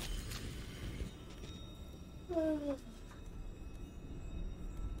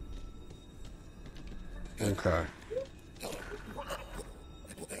 Okay.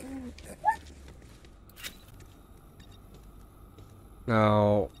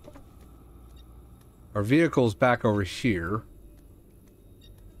 Now, our vehicle's back over here.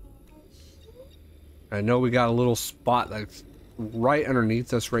 I know we got a little spot that's right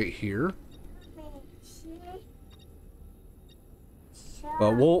underneath us right here.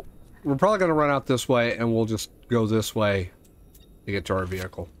 But we're probably going to run out this way and we'll just go this way to get to our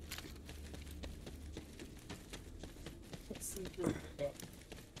vehicle.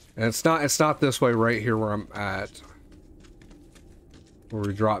 And it's not this way right here where I'm at. Where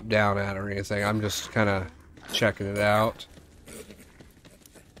we drop down at or anything. I'm just kind of checking it out.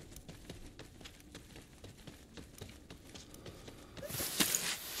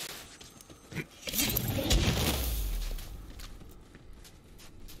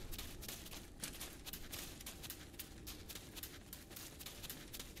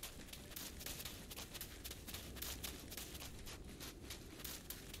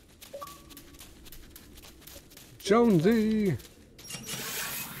 Jonesy.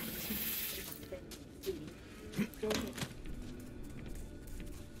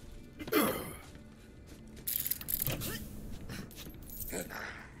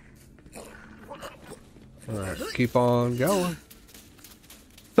 All right, keep on going.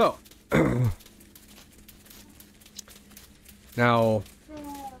 So, now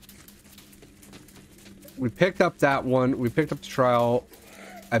we picked up that one. We picked up the trial.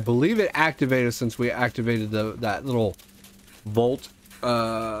 I believe it activated since we activated that little volt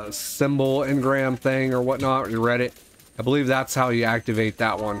symbol engram thing or whatnot. You read it. I believe that's how you activate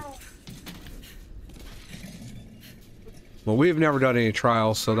that one. Well, we've never done any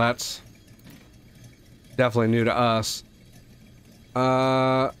trials, so that's definitely new to us.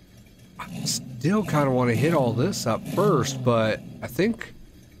 I still kind of want to hit all this up first, but I think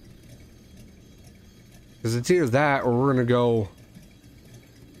because it's either that or we're gonna go.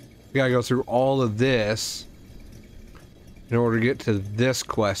 We gotta go through all of this in order to get to this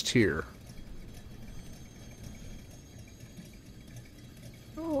quest here.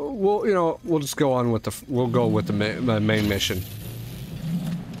 Oh, we'll you know, we'll just go on with the we'll go with the main mission.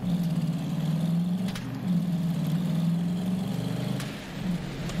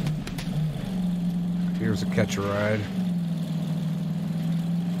 Here's a catch a ride.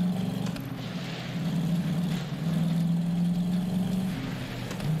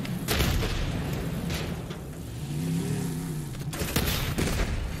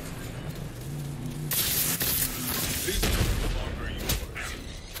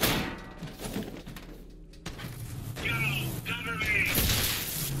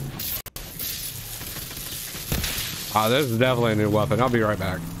 Ah, this is definitely a new weapon. I'll be right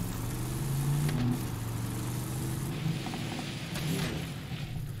back.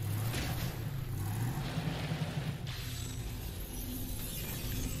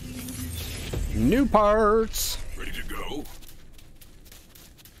 New parts. Ready to go?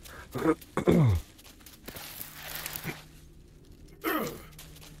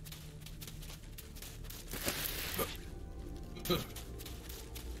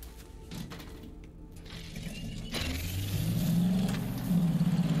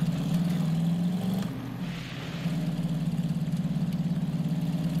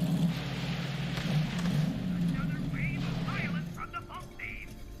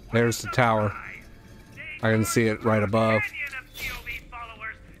 There's the tower. I can see it right above.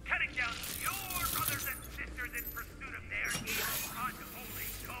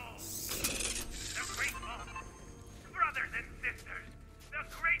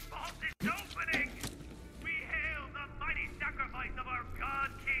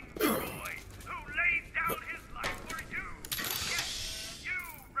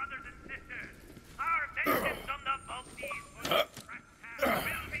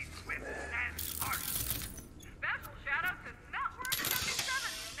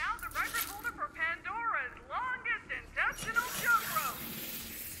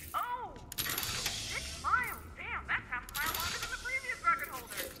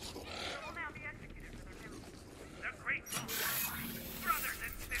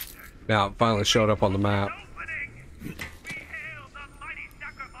 Now it finally showed up on the map.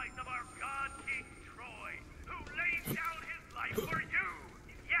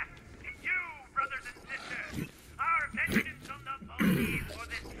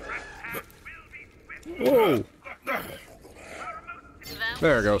 Whoa!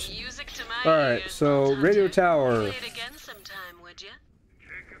 There it goes. Alright, so radio tower.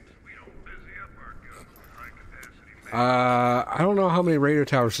 I don't know how many radio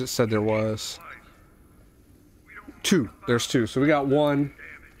towers it said there was. 2. There's 2. So we got 1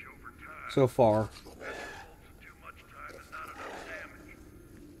 so far.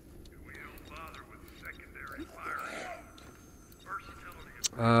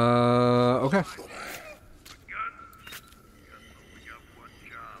 Okay.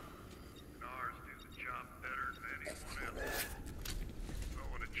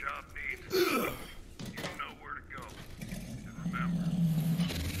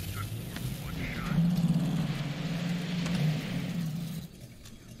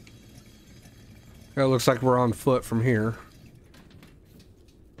 It looks like we're on foot from here.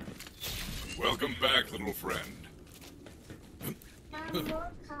 Welcome back, little friend.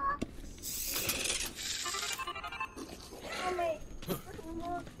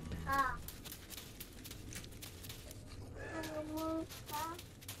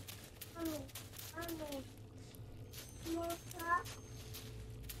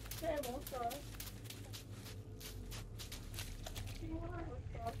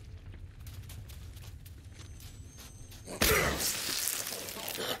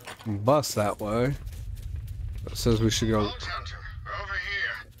 Bus that way. It says we should go. Vault Hunter, over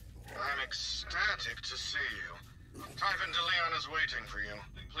here. I'm ecstatic to see you. Typhon DeLeon is waiting for you.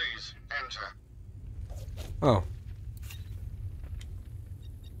 Please enter. Oh.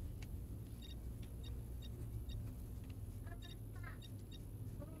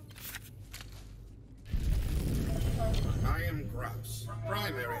 I am Grouse,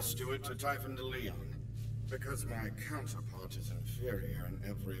 primary steward to Typhon DeLeon. Because my counterpart is inferior in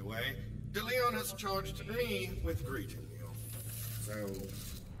every way, DeLeon has charged me with greeting you. So,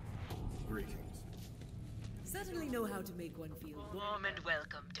 greetings. Certainly know how to make one feel warm and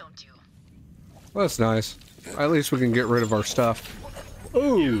welcome, don't you? Well, that's nice. At least we can get rid of our stuff.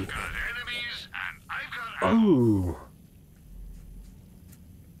 Ooh. Ooh.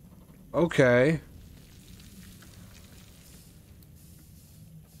 Okay.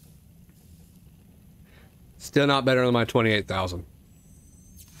 Still not better than my 28,000.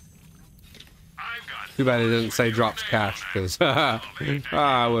 Too bad it didn't say drops cash, because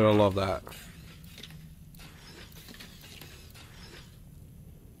I would have loved that.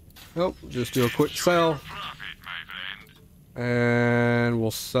 Nope, just do a quick sell. And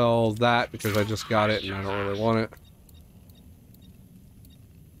we'll sell that because I just got it and I don't really want it.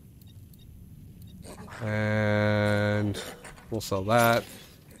 And we'll sell that.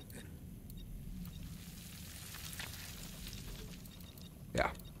 Yeah.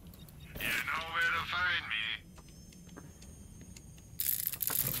 You know where to find me.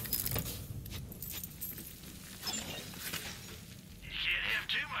 You can't have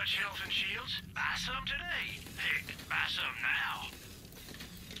too much health and shields. Buy some today. Heck, buy some now.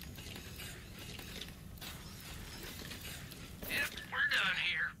 Yep, we're done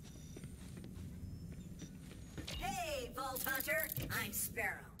here. Hey, Vault Hunter. I'm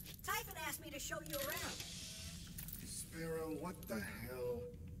Sparrow. Typhon asked me to show you around. Sparrow, what the hell?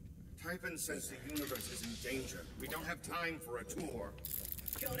 Typhon says the universe is in danger. We don't have time for a tour.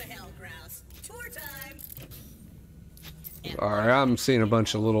 Go to hell, Grouse. Tour time. Alright, I'm seeing a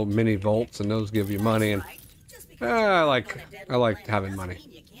bunch of little mini vaults and those give you money and I like having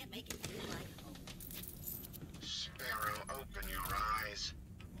money. Sparrow, open your eyes.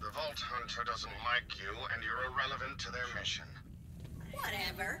 The Vault Hunter doesn't like you and you're irrelevant to their mission.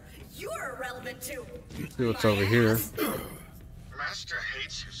 Whatever. You're irrelevant too. See what's over here. Master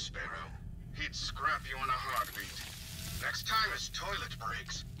hates you, Sparrow. He'd scrap you in a heartbeat. Next time his toilet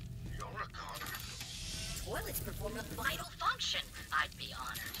breaks, you're a goner. Toilets perform a vital function. I'd be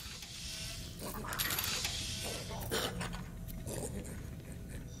honored.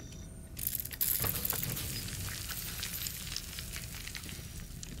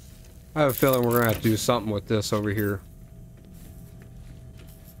 I have a feeling we're gonna have to do something with this over here.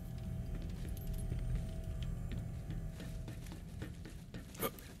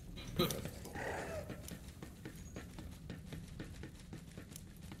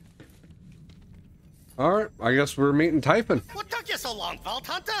 Alright, I guess we're meeting Typhon. What took you so long, Vault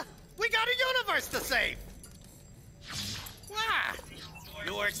Hunter? We got a universe to save! Ah,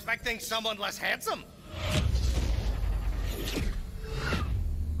 you were expecting someone less handsome?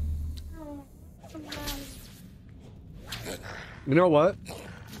 You know what?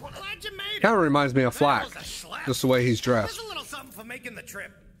 Glad you made it. Kind of reminds me of Flack. Just the way he's dressed. Here's a little something for making the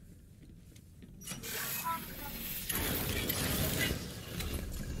trip.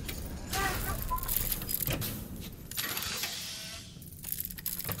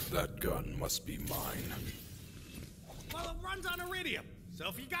 That gun must be mine. Well, it runs on iridium, so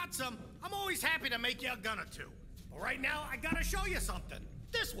if you got some, I'm always happy to make you a gun or two. But right now, I gotta show you something.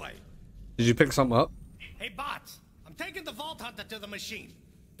 This way. Did you pick something up? Hey, bots, I'm taking the Vault Hunter to the machine.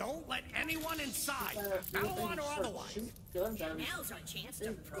 Don't let anyone inside, Padawan or otherwise. Now's our chance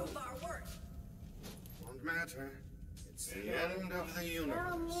to prove our worth. Won't matter. It's the end of the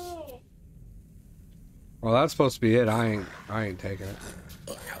universe. Well, that's supposed to be it. I ain't taking it.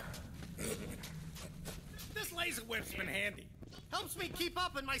 This laser whip's been handy. Helps me keep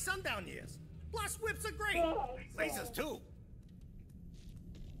up in my sundown years. Plus, whips are great. Lasers, too.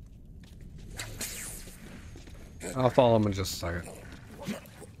 I'll follow him in just a second.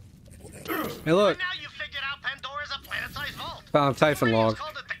 Hey, look. Now you figured out Pandora's a planet-sized vault. Found Typhon log.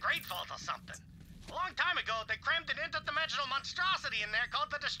 Called it the Great Vault or something. A long time ago, they crammed an interdimensional monstrosity in there called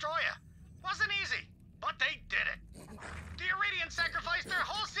the Destroyer. Wasn't easy, but they did it. The Iridians sacrificed their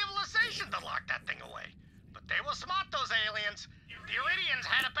whole civilization to lock that thing away. But they were smart, those aliens. The Iridians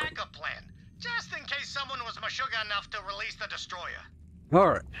had a backup plan, just in case someone was mashuga enough to release the Destroyer.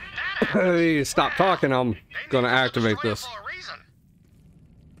 Alright. Hey, stop talking. I'm gonna activate this.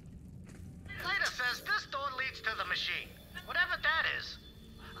 Leda says this door leads to the machine, whatever that is.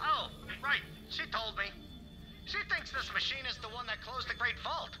 Oh, right, she told me. She thinks this machine is the one that closed the Great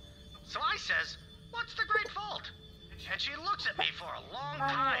Vault. So I says, what's the Great Vault? And she looks at me for a long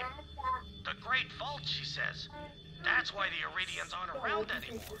time. The Great Vault, she says. That's why the Iridians aren't around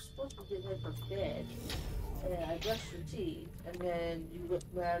anymore. You're supposed to get ready for bed, and I brush your teeth, and then you look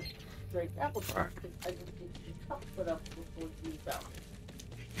grab drink apple juice. I just get your cup put up before you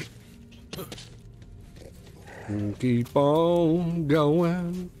go. Keep on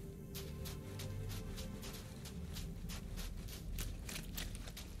going.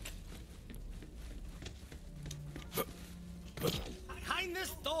 Behind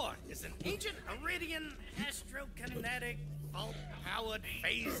this door is an ancient Iridian astrokinetic vault-powered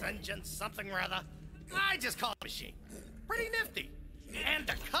phase engine something rather. I just call it machine. Pretty nifty. And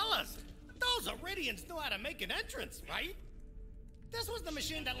the colors. Those Iridians knew how to make an entrance, right? This was the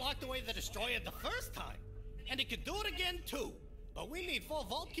machine that locked away the Destroyer the first time. And it could do it again too. But we need 4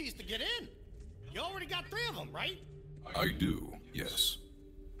 vault keys to get in. You already got 3 of them, right? I do, yes.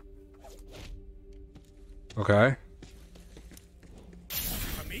 Okay.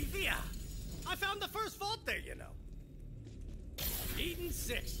 Prometheus.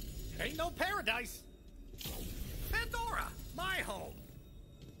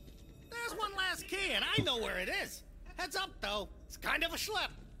 last key, and I know where it is. Heads up, though. It's kind of a schlep,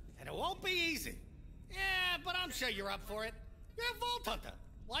 and it won't be easy. Yeah, but I'm sure you're up for it. You're a Vault Hunter,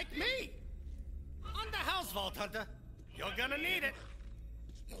 like me. On the house, Vault Hunter. You're gonna need it.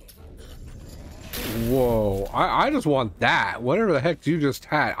 Whoa, I just want that. Whatever the heck you just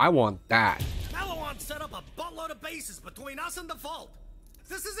had, I want that. Maliwan set up a buttload of bases between us and the Vault.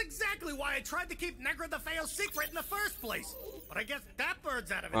 This is exactly why I tried to keep Negra the Fail secret in the first place. But I guess that bird's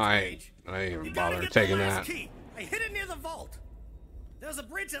out of its cage. I ain't even You gotta bothered get the taking last that. key. I hid it near the Vault. There's a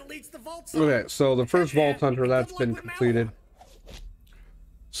bridge that leads to Vault. Okay, so the first Vault Hunter, that's been completed.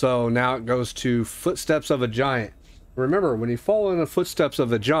 So now it goes to Footsteps of a Giant. Remember, when you follow in the footsteps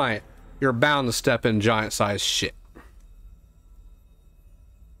of a giant, you're bound to step in giant-sized shit.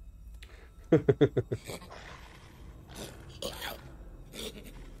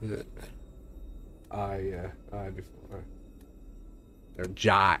 They're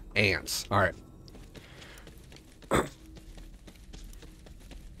giants. All right.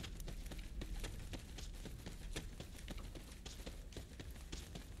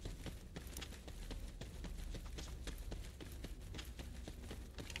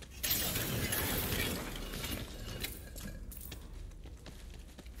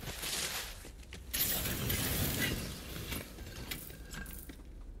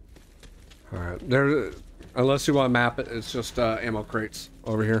 Alright, there. Unless you want to map it, it's just ammo crates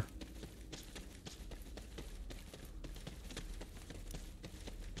over here.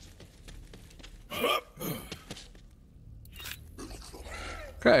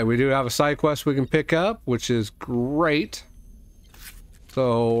 Okay, we do have a side quest we can pick up, which is great.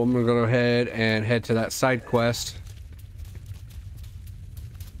 So I'm gonna go ahead and head to that side quest.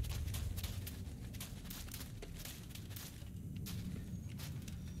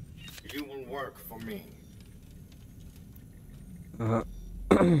 You will work for me.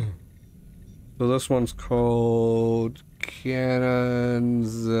 So this one's called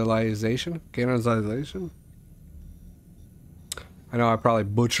Cannonization? Cannonization? I know I probably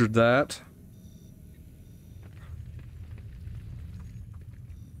butchered that.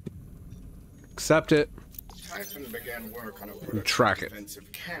 Accept it. Typhon began work on a Track it. defensive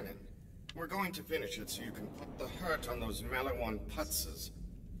cannon. We're going to finish it so you can put the hurt on those Maliwan putzes.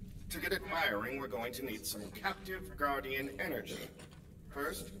 To get it firing, we're going to need some captive guardian energy.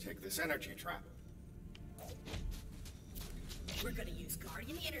 First, take this energy trap. We're gonna use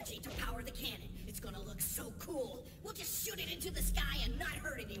Guardian energy to power the cannon. It's gonna look so cool. We'll just shoot it into the sky and not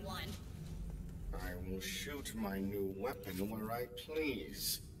hurt anyone. I will shoot my new weapon where I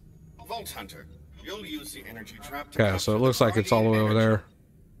please. Vault Hunter, you'll use the energy trap to Okay, so it looks like it's all the way over there.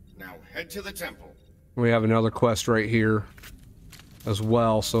 Now head to the temple. We have another quest right here as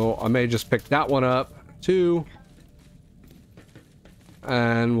well, so I may just pick that one up too.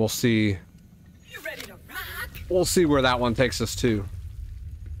 And we'll see. You ready to rock? We'll see where that one takes us to.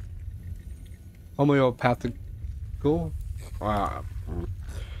 Homeopathical.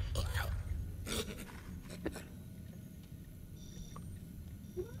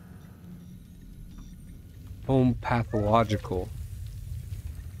 Homepathological.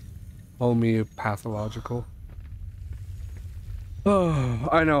 Homeopathological. Oh,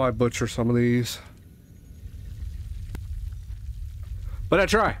 I know I butcher some of these. But I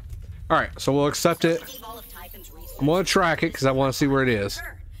try. Alright, so we'll accept it. I'm going to track it because I want to see where it is.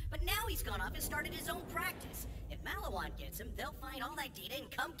 But now he's gone off and started his own practice. If Maliwan gets him, they'll find all that data and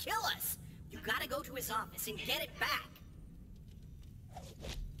come kill us. You gotta go to his office and get it back.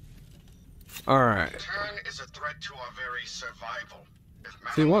 Alright. Turn is a threat to our very survival.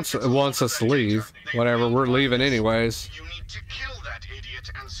 See, it wants us to leave. Whatever, we're leaving anyways. You need to kill that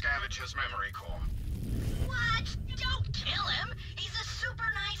idiot and scavenge his memory core. What? Don't kill him. He's a super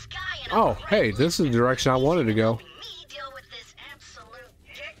nice guy and Oh, hey, this is the direction I wanted to go. me deal with this absolute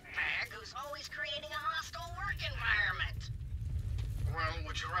dickbag who's always creating a hostile work environment. Well,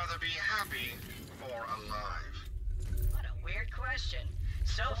 would you rather be happy or alive? What a weird question.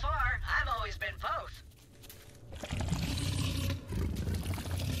 So far, I've always been both.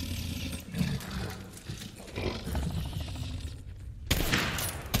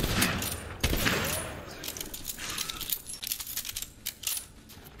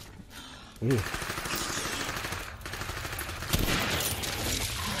 Ooh.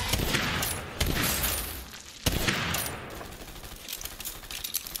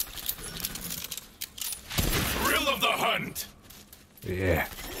 Thrill of the hunt! Yeah.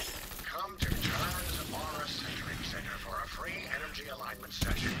 Come to Turn's Aura Centering Center for a free energy alignment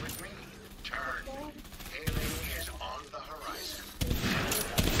session with me. Turn. Healing is on the horizon.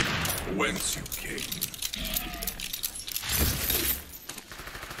 Whence you came.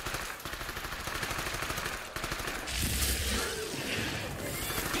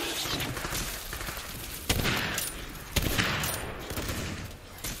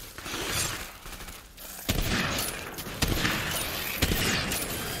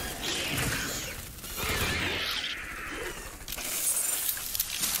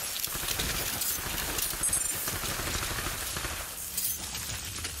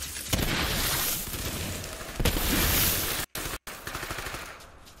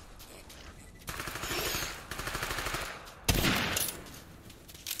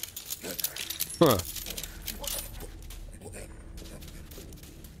 Huh.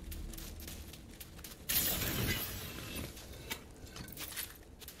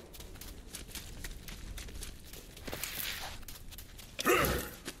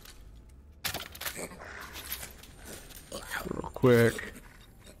 Real quick.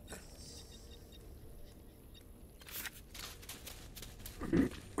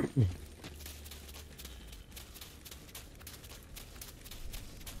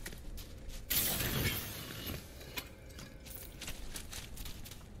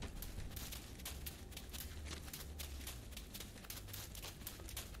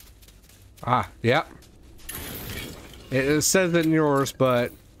 Ah, yeah. It says it in yours,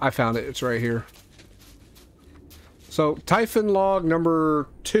 but I found it. It's right here. So, Typhon log number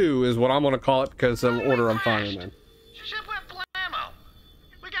 2 is what I'm going to call it because of the order I'm finding in. Ship with blammo.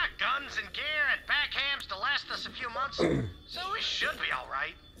 We got guns and gear and backhams to last us a few months, so we should be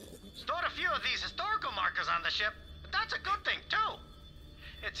alright. Stored a few of these historical markers on the ship, but that's a good thing too.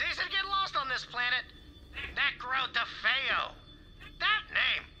 It's easy to get lost on this planet. Necro-DeFeo. That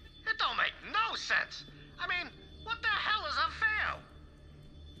name, it don't make no sense. I mean, what the hell is a Feo?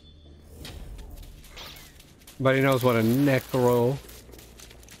 But he knows what a necro.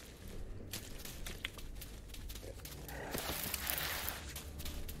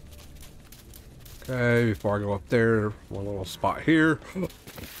 Okay, before I go up there, one little spot here.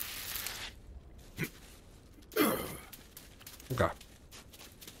 Okay.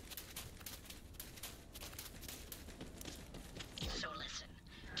 So listen,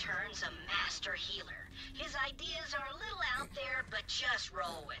 Turn's a master healer. His ideas are a little out there, but just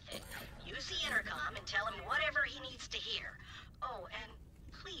roll with it. Use the intercom and tell him whatever he needs to hear. Oh, and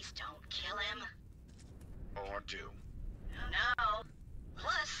please don't kill him. Or do. No.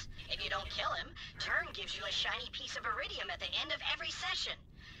 Plus, if you don't kill him, Turn gives you a shiny piece of iridium at the end of every session.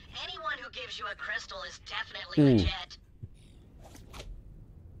 Anyone who gives you a crystal is definitely legit.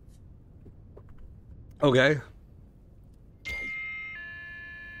 Okay.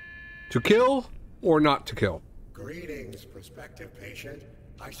 To kill or not to kill? Greetings, prospective patient.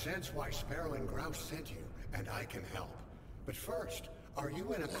 I sense why Sparrow and Grouse sent you, and I can help. But first, are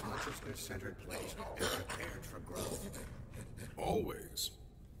you in a consciousness-centered place and prepared for growth? Always.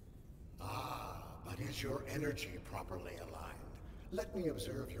 Ah, but is your energy properly aligned? Let me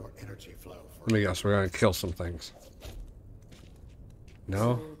observe your energy flow for Let me guess, we're gonna kill some things.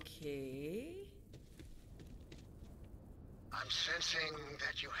 No? Okay. I'm sensing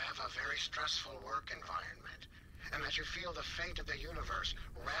that you have a very stressful work environment, and that you feel the fate of the universe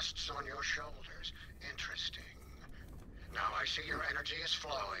rests on your shoulders. Interesting. Now I see your energy is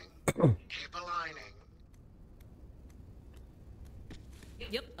flowing. Keep aligning.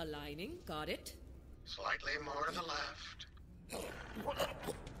 Yep, aligning. Got it. Slightly more to the left.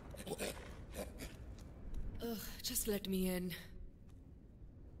 Ugh, just let me in.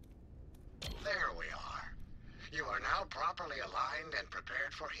 There we are. You are now properly aligned and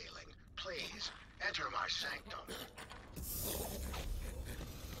prepared for healing. Please, enter my sanctum.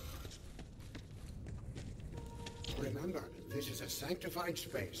 Remember, this is a sanctified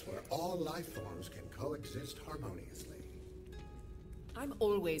space where all life forms can coexist harmoniously. I'm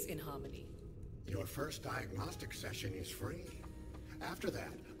always in harmony. Your first diagnostic session is free. After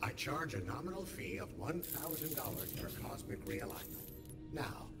that, I charge a nominal fee of $1,000 per cosmic realignment.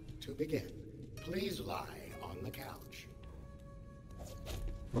 Now, to begin, please lie on the couch.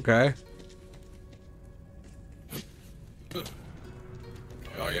 Okay.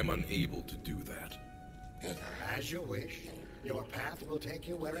 I am unable to do that. As you wish. Your path will take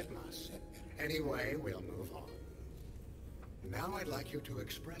you where it must. Anyway, we'll move on. Now I'd like you to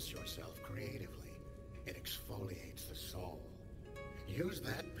express yourself creatively. It exfoliates the soul. Use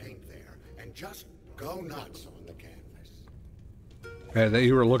that paint there, and just go nuts on the canvas. Okay, that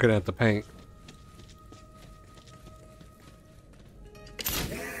you were looking at the paint.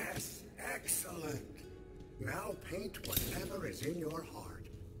 Yes, excellent. Now paint whatever is in your heart,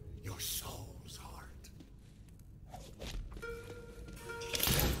 your soul's heart.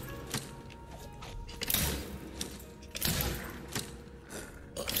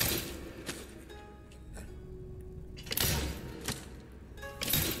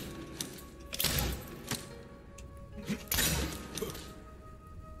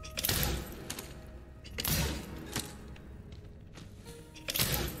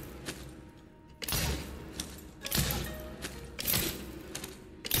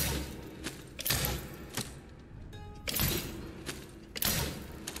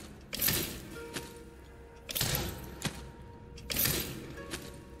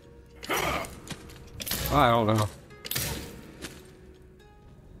 I don't know.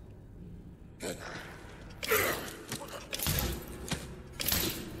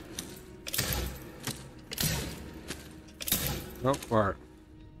 Oh, alright.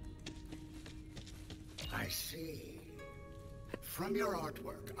 I see. From your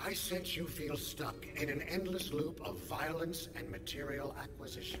artwork, I sense you feel stuck in an endless loop of violence and material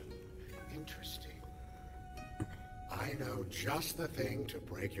acquisition. Interesting. I know just the thing to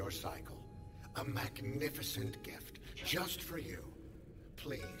break your cycle. A magnificent gift, just for you.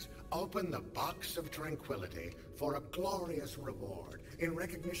 Please, open the box of tranquility for a glorious reward in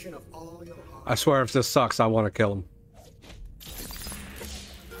recognition of all your hard. I swear if this sucks, I want to kill him.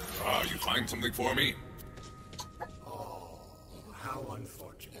 Ah, you find something for me? Oh, how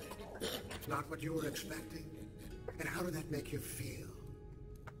unfortunate. Not what you were expecting? And how did that make you feel?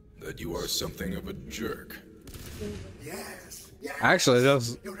 That you are something of a jerk. Yes, yes. Actually, it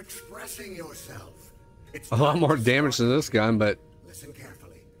does You're expressing yourself. It's a lot more damage to this gun, but... Listen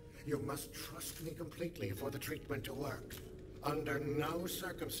carefully. You must trust me completely for the treatment to work. Under no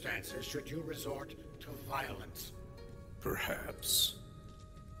circumstances should you resort to violence. Perhaps.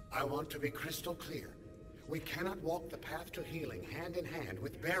 I want to be crystal clear. We cannot walk the path to healing hand in hand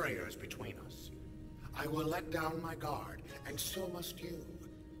with barriers between us. I will let down my guard, and so must you.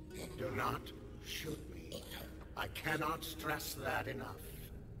 Do not shoot me. I cannot stress that enough.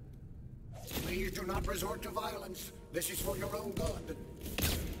 Please do not resort to violence. This is for your own good.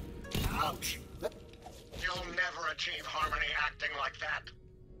 Ouch! You'll never achieve harmony acting like that.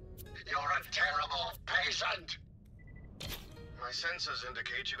 You're a terrible patient. My senses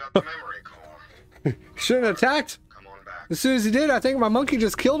indicate you got the memory core. Shouldn't have attacked. Come on back. As soon as he did, I think my monkey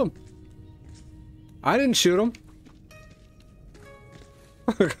just killed him. I didn't shoot him.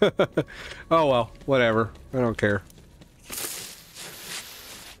 Oh well, whatever. I don't care.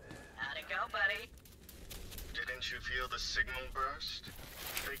 How'd it go, buddy? Didn't you feel the signal burst?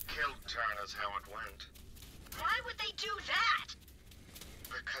 They killed Turner's how it went. Why would they do that?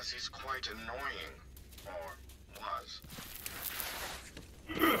 Because he's quite annoying. Or was.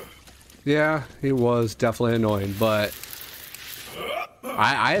 Yeah, he was definitely annoying, but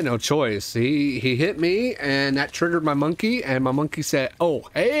I had no choice. He hit me, and that triggered my monkey, and my monkey said, "Oh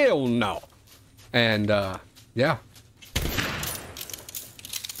hell no!" And yeah.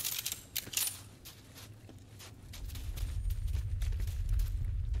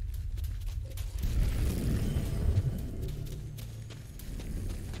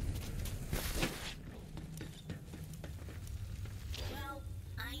 Well,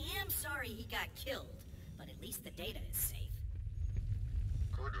 I am sorry he got killed, but at least the data is safe.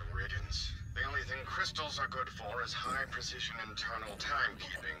 Good riddance. The only thing crystals are good for is high-precision internal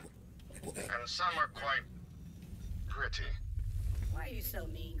timekeeping. And some are quite... pretty. Why are you so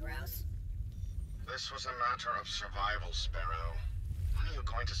mean, Grouse? This was a matter of survival, Sparrow. When are you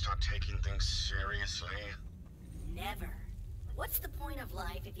going to start taking things seriously? Never. What's the point of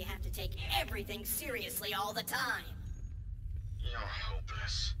life if you have to take everything seriously all the time? You're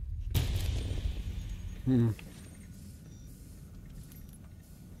hopeless.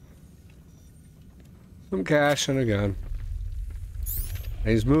 Some cash and a gun.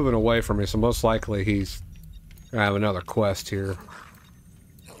 He's moving away from me, so most likely he's gonna have another quest here.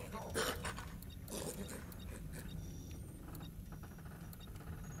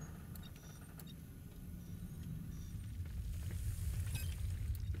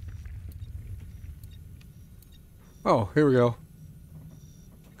 Oh, here we go.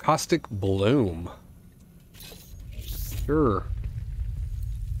 Caustic Bloom. Sure.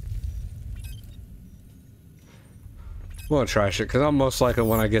 I'm gonna trash it, because I'm most likely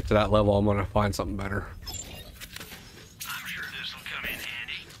when I get to that level, I'm gonna find something better. I'm sure this will come in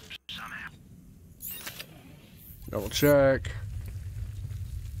handy somehow. Double check.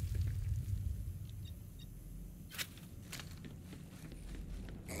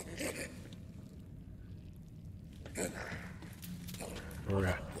 We're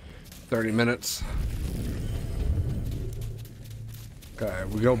at 30 minutes. Okay,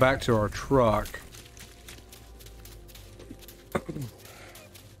 we go back to our truck.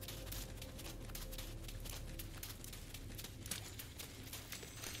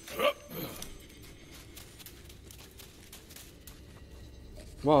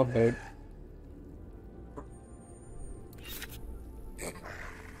 Come on, babe.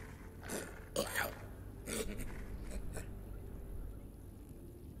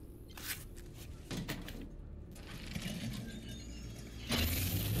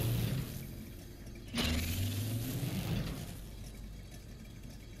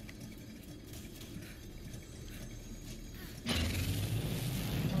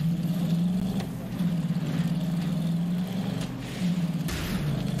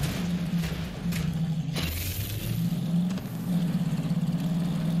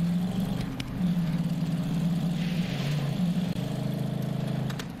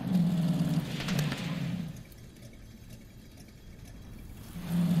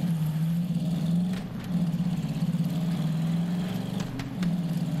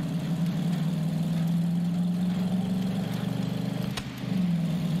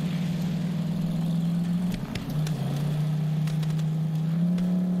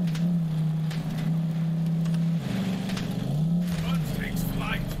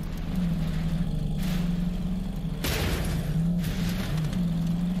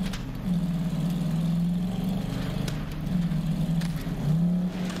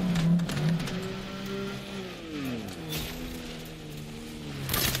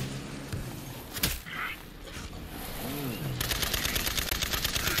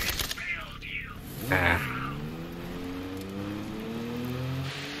 Ah.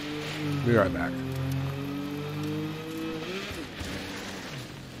 Be right back.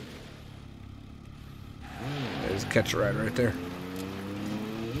 There's a catch right there.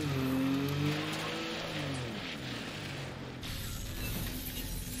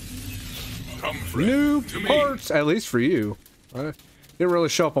 New parts, at least for you. Didn't really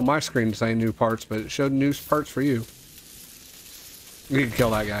show up on my screen saying new parts, but it showed new parts for you. You can kill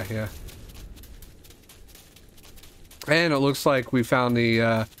that guy, yeah. And it looks like we found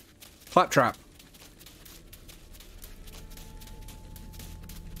the Claptrap.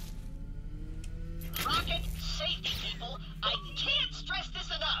 Rocket safety, people. I can't stress this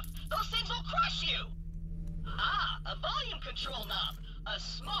enough. Those things will crush you. Ah, a volume control knob. A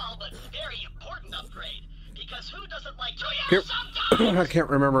small but very important upgrade. Because who doesn't like to yell sometimes? I can't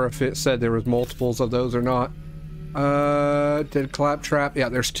remember if it said there was multiples of those or not. Did Claptrap? Yeah,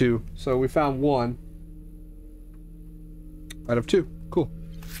 there's 2. So we found 1 out of 2. Cool.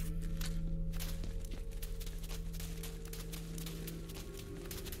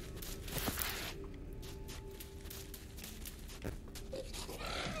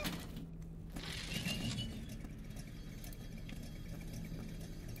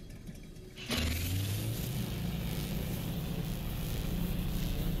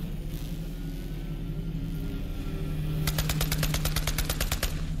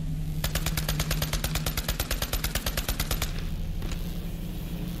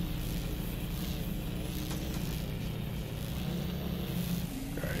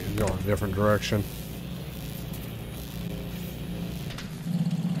 Going a different direction.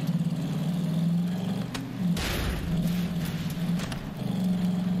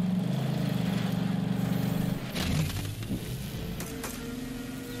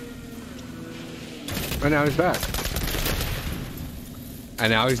 And now he's back.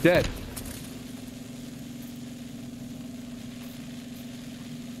 And now he's dead.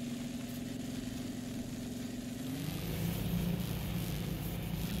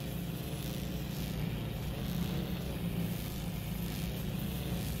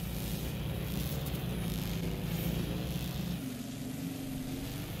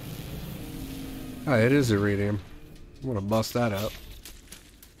 Oh, it is iridium. I'm gonna bust that up.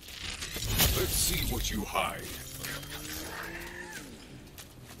 Let's see what you hide.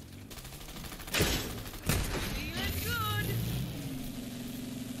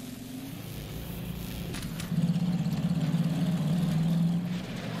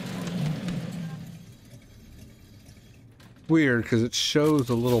 Weird, because it shows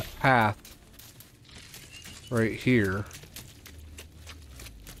a little path right here.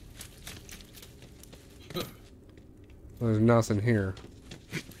 There's nothing here.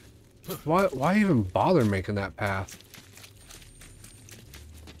 Why even bother making that path?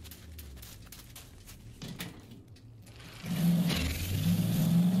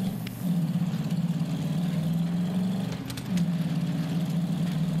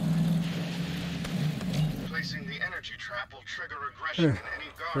 Placing the energy trap will trigger aggression in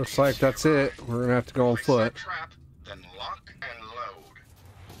any guard. Looks like that's it. We're gonna have to go on foot. Trap, then lock and load.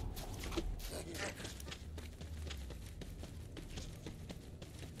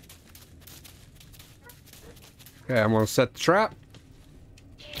 Okay, I'm gonna set the trap.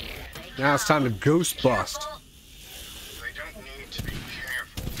 Now it's time to ghost bust. They don't need to be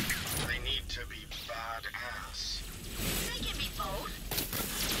careful. They need to be badass. They can be both.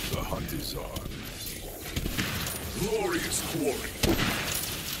 The hunt is on. Glorious quarry.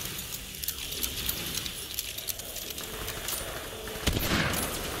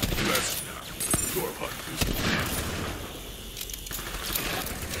 Rest now. Your hunt is on.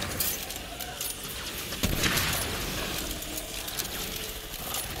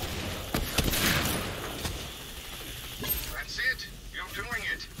 That's it. You're doing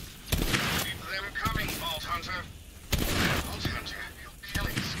it. Keep them coming, Vault Hunter. Vault Hunter, your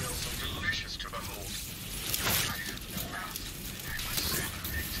killing skills are delicious to behold. I have no mouth. I must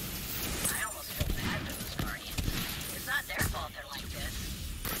savor it. I almost feel bad for those Guardians. It's not their fault they're like this.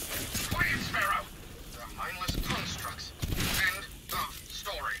 Quiet, Sparrow! They're mindless constructs. End of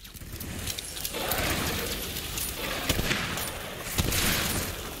story.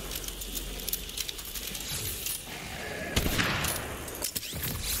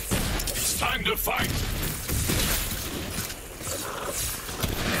 It's time to fight.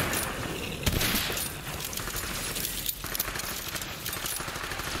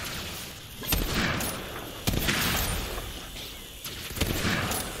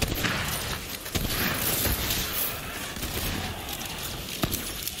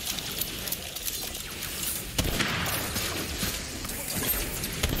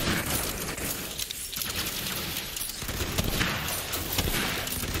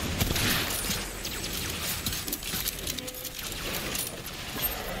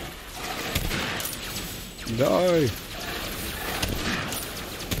 Die.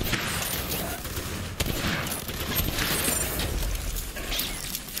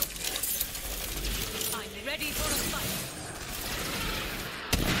 I'm ready for a fight.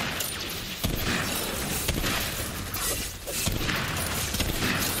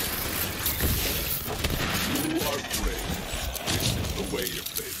 You are brave. This is the way of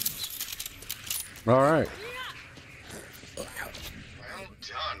things. All right. Well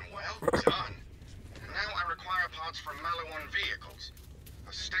done. Now I require parts from Maliwan vehicles.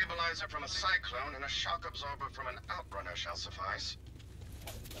 A stabilizer from a cyclone and a shock absorber from an outrunner shall suffice.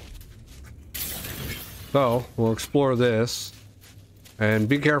 So we'll explore this, and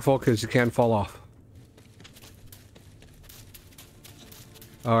be careful because you can fall off.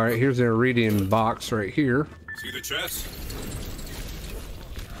 All right, here's an Iridian box right here, See the chest?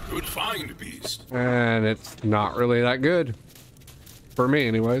 Good find, beast. and it's not really that good for me,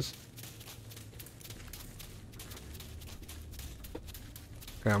 anyways.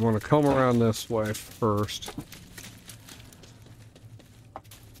 Okay, I'm gonna come around this way first.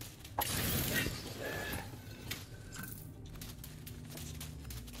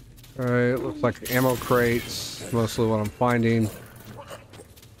 Alright, it looks like ammo crates, mostly what I'm finding.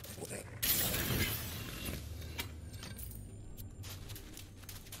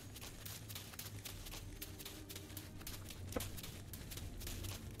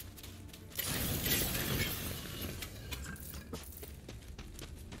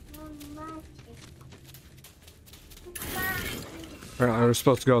 Apparently we're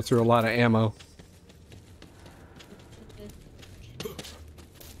supposed to go through a lot of ammo.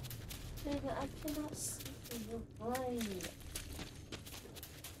 I cannot see through your brain.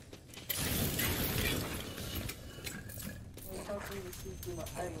 It's hard for me to see through my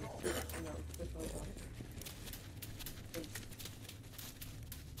eyes.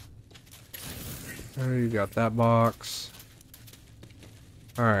 Oh, you got that box.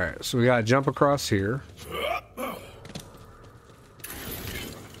 Alright, so we gotta jump across here.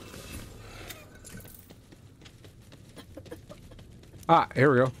 Ah,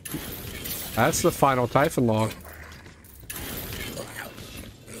 here we go. That's the final Typhon log.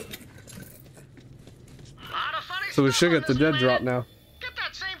 So we should get the dead drop now. Get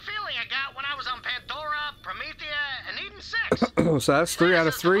that same feeling I got when I was on Pandora, Promethea, and Eden 6. So that's 3 out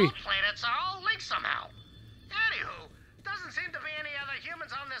of 3. Planets are all linked somehow. Anywho, doesn't seem to be any other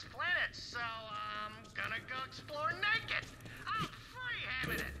humans on this planet, so I'm gonna go explore naked. I'm free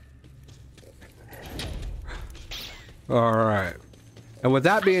having it. Alright. And with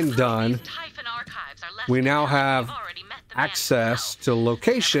that being done, we now have access to the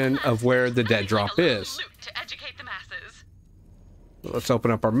location of where the dead drop is. Let's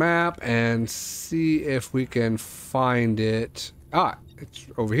open up our map and see if we can find it. Ah, it's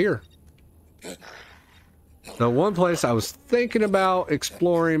over here. The one place I was thinking about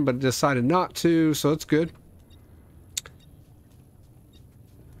exploring but decided not to, so it's good.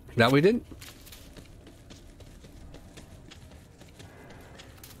 That we didn't.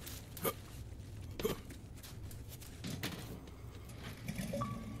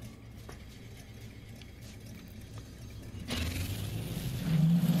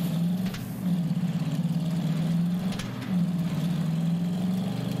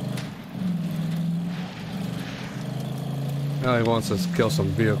 Now he wants us to kill some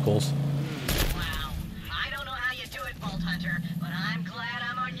vehicles. Wow. I don't know how you do it, Vault Hunter, but I'm glad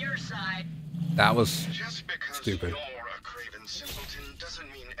I'm on your side. That was Just because stupid. you're a craven simpleton doesn't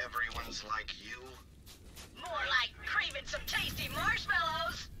mean everyone's like you. More like craving some tasty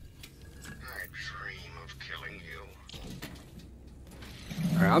marshmallows. I dream of killing you.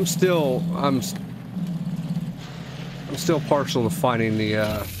 All right, I'm still partial to finding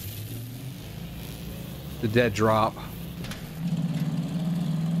the dead drop.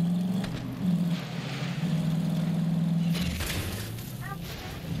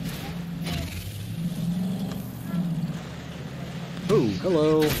 Oh,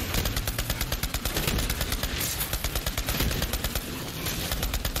 hello.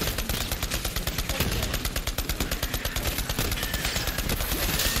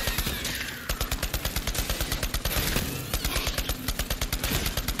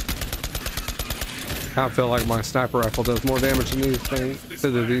 I feel like my sniper rifle does more damage than these things,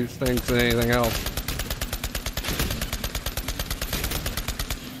 than anything else.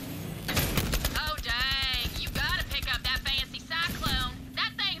 Oh dang, you gotta pick up that fancy cyclone.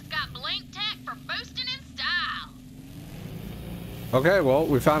 That thing's got blink tech for boosting in style. Okay, well,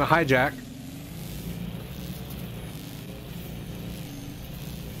 we found a hijack.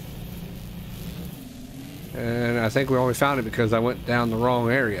 And I think we only found it because I went down the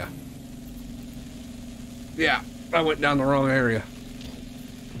wrong area. Yeah, I went down the wrong area.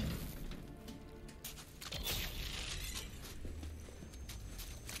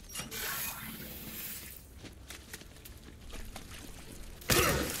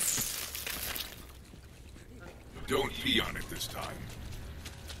 Don't pee on it this time.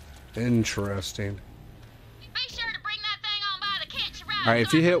 Interesting. Be sure to bring that thing on by the kitchen right. Alright,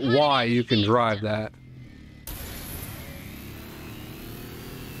 if you hit Y, you can drive that.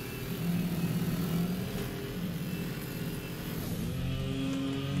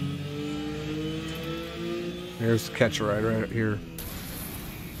 There's the catcher right here.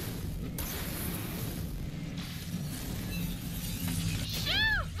 Shoot!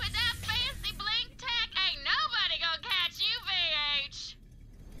 With that fancy blink tech, ain't nobody gonna catch you, VH.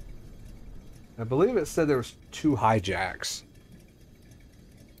 I believe it said there was 2 hijacks.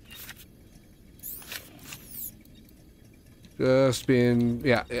 Just being,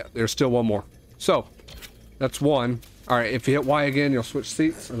 yeah, there's still one more. So, that's one. Alright, if you hit Y again, you'll switch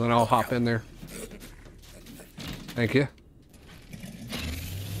seats, and then I'll hop in there. Thank you.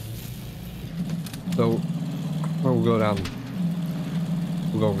 So, we'll go down.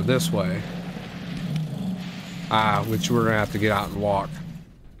 We'll go over this way. Which we're gonna have to get out and walk.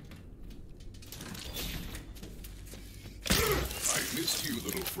 I missed you,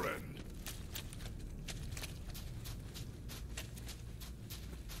 little friend.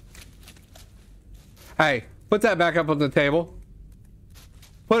 Hey, put that back up on the table.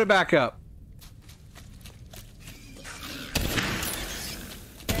 Put it back up.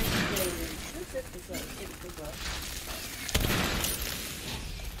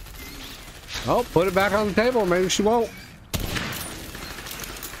 Oh, put it back on the table. Maybe she won't.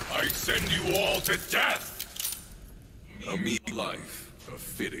 I send you all to death. A meat life, a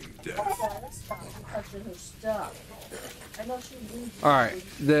fitting death. All right,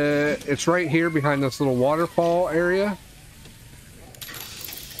 it's right here behind this little waterfall area.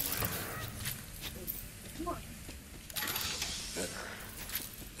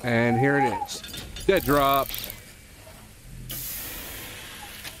 And here it is. Dead drop.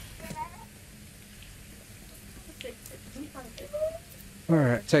 All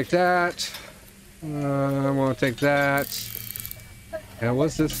right, take that. I want to take that. And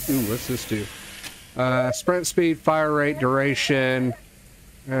what's this? Ooh, what's this do? Sprint speed, fire rate, duration,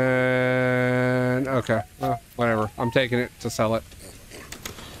 and okay, well, whatever. I'm taking it to sell it.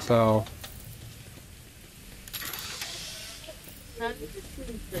 So.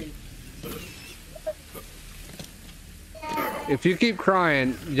 If you keep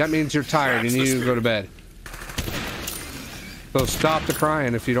crying, that means you're tired and you need to go to bed. So stop the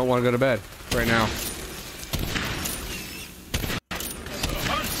crying if you don't want to go to bed right now.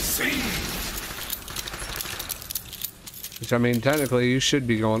 Which, I mean, technically you should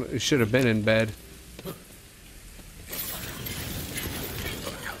be going, you should have been in bed.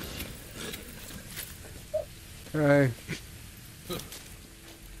 Okay.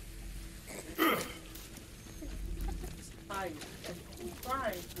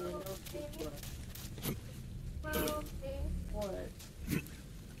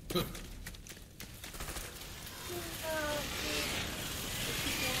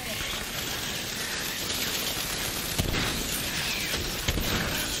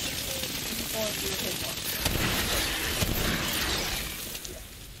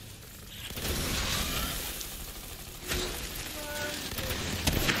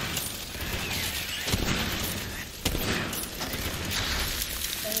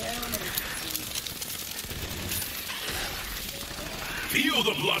 Feel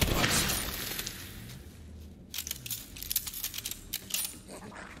the bloodlust.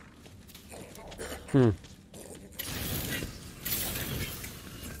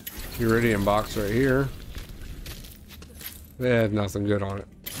 Iridium box right here. They had nothing good on it.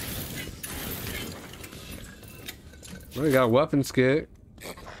 Well, we got a weapons kit.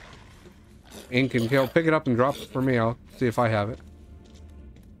 Ink and kill. Pick it up and drop it for me. I'll see if I have it.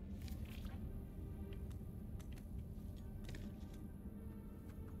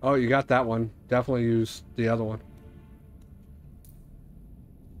 Oh, you got that one. Definitely use the other one.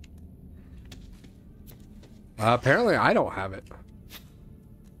 Apparently I don't have it.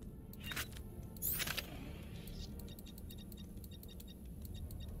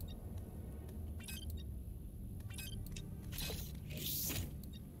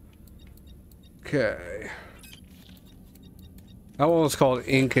 Okay. That one was called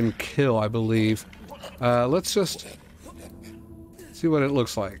Ink and Kill, I believe. Let's just see what it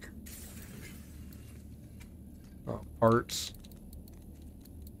looks like. Oh, parts.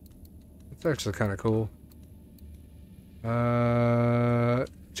 It's actually kind of cool.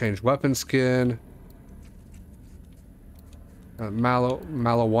 Change weapon skin. Mallow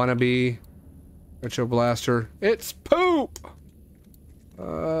wannabe. Retro blaster. It's poop!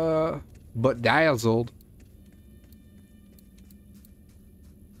 But dazzled.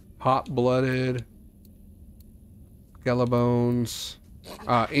 Hot-blooded. Skellebones.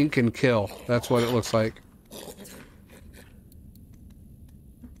 Ink and kill. That's what it looks like.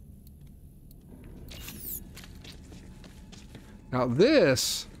 Now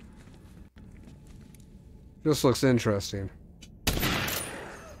this looks interesting.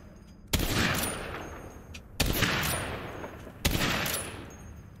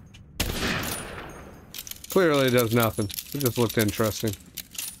 Clearly it does nothing. It just looked interesting.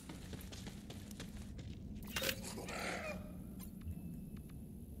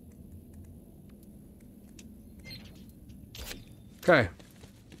 Okay.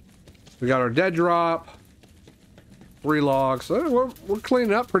 We got our dead drop. 3 logs. We're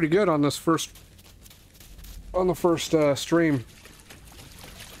cleaning up pretty good on this first stream.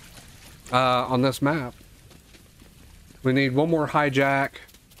 On this map. We need one more hijack,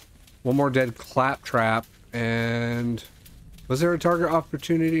 one more dead claptrap, and was there a target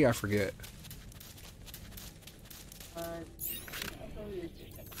opportunity? I forget.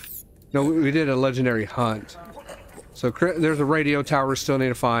 No, we did a legendary hunt. So there's a radio tower we still need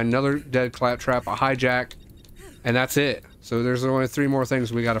to find, another dead claptrap, a hijack, and that's it. So there's only 3 more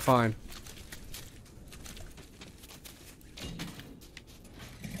things we got to find.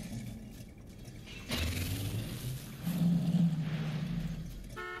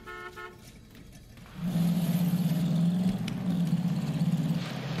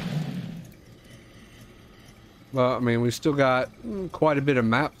 Well, I mean, we still got quite a bit of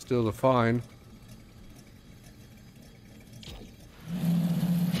map still to find.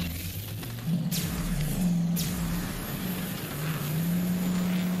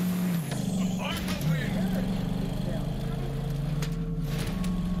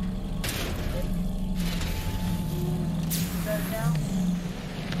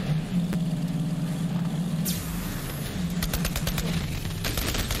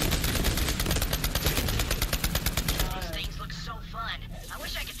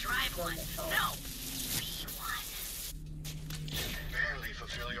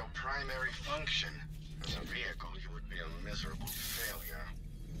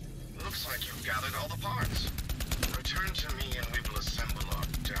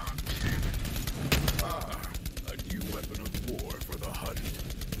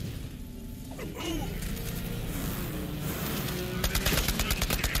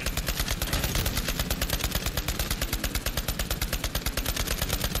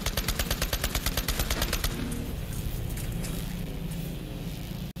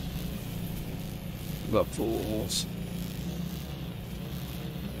 The fools.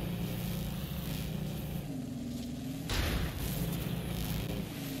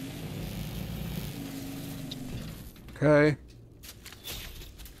 Okay.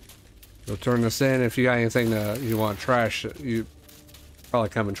 We'll turn this in. If you got anything you want to trash, you probably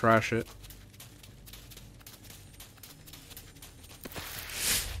come and trash it.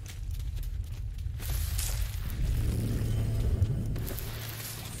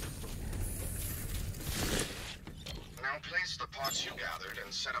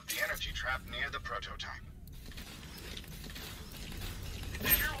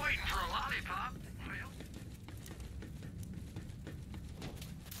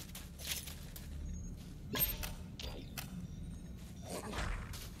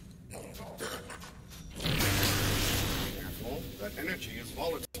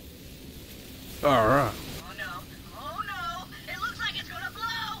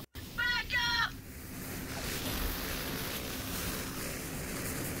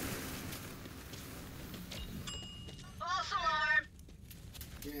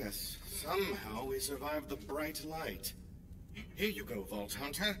 Survive the bright light. Here you go, Vault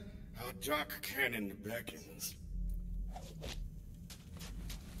Hunter. Our dark cannon beckons.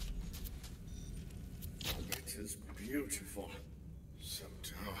 It is beautiful. So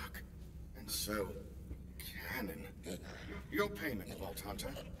dark. And so cannon. Your payment, Vault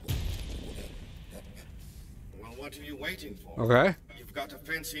Hunter. Well, what are you waiting for? Okay. You've got a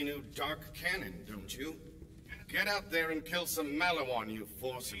fancy new dark cannon, don't you? Get out there and kill some Malawan, you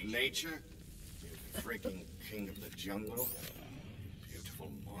force of nature. Freaking king of the jungle.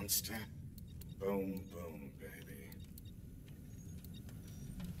 Beautiful monster. Boom, boom, baby.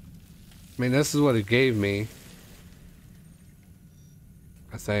 I mean, this is what it gave me.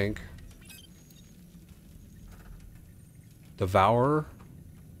 I think. Devourer?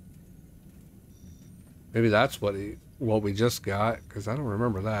 Maybe that's what we just got, because I don't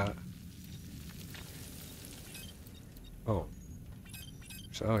remember that. Oh.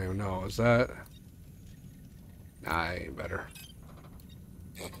 I don't even know. Is that... Nah, I ain't better.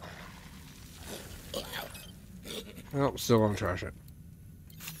 Oh, still gonna trash it.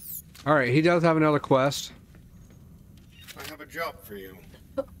 Alright, he does have another quest. I have a job for you.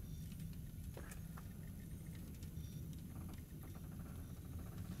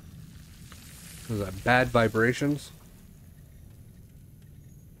 Was that bad vibrations?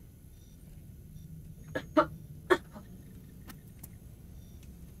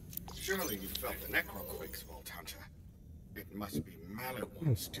 Surely you felt the necroquakes, Vault Hunter. It must be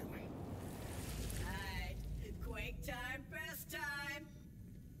Maliwan's doing. Alright, quake time, best time.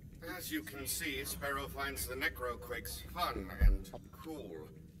 As you can see, Sparrow finds the necroquakes fun and cool.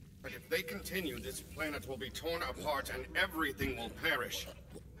 But if they continue, this planet will be torn apart and everything will perish.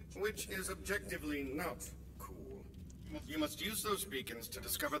 Which is objectively not cool. You must use those beacons to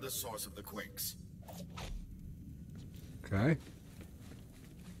discover the source of the quakes. Okay.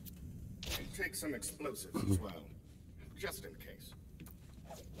 Take some explosives as well, just in case.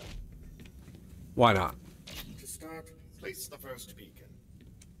 Why not? To start, place the first beacon.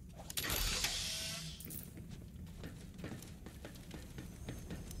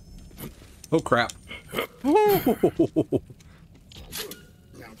 Oh crap. Good.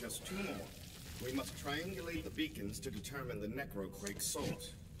 Now just 2 more. We must triangulate the beacons to determine the necroquake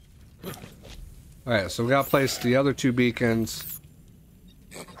source. Alright, so we gotta place the other 2 beacons.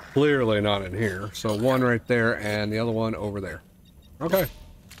 Clearly not in here. So one right there and the other one over there. Okay.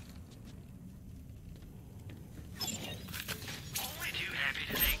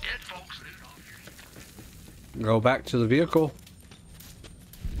 Go back to the vehicle.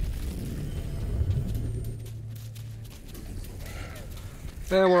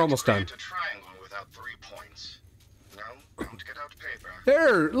 And we're almost done.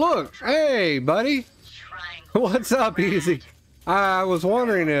 There, look. Hey, buddy. What's up, Easy? I was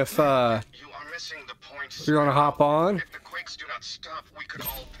wondering if you're gonna hop on. If the quakes do not stop, we could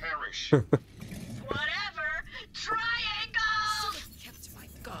all perish. Whatever. Triangle. Kept my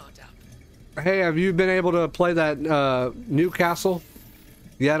guard up. Hey, have you been able to play that Newcastle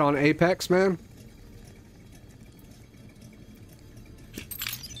yet on Apex, man?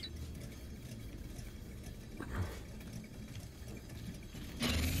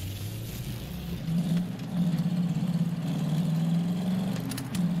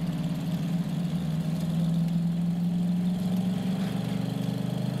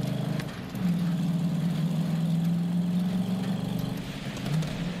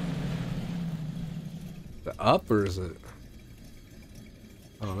 Up, or is it?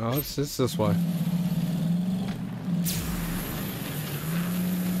 I don't know. It's this way.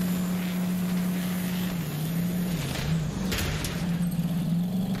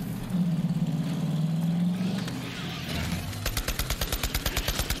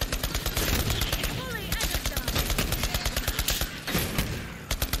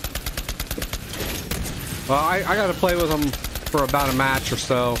 Well, I got to play with them for about a match or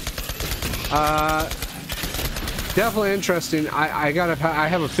so. Definitely interesting. I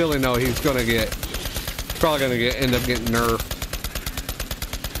have a feeling though he's gonna end up getting nerfed.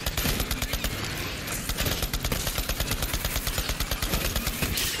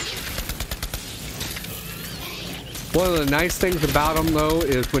 One of the nice things about him though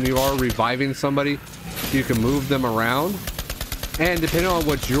is when you are reviving somebody, you can move them around, and depending on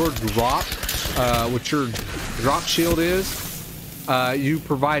what your drop shield is, you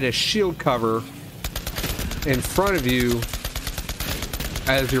provide a shield cover in front of you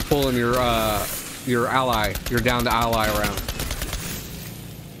as you're pulling your downed ally around.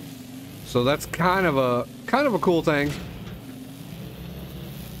 So that's kind of a cool thing.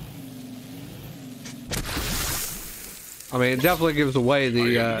 I mean, it definitely gives away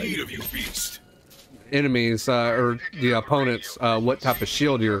the enemies or the opponents what type of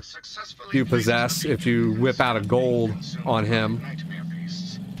shield you possess if you whip out a gold on him.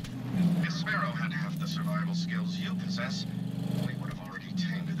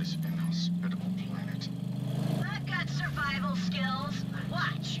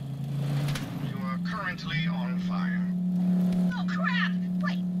 On fire. Oh crap!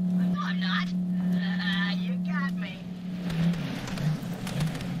 Wait, no I'm not. You got me.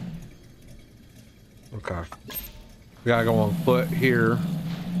 Okay. We gotta go on foot here.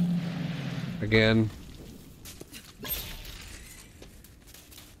 Again.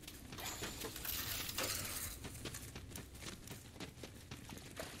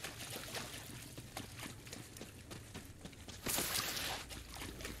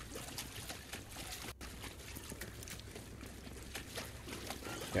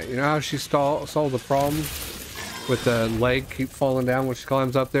 Yeah, you know how she solved the problem? with the leg keep falling down when she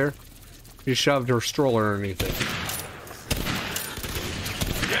climbs up there. You shoved her stroller underneath it.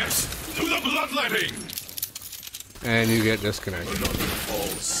 Yes, to the bloodletting! And you get disconnected. Another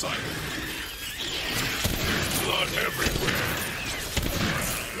false sight. Blood everywhere.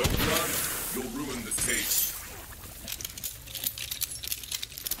 No blood, you'll ruin the taste.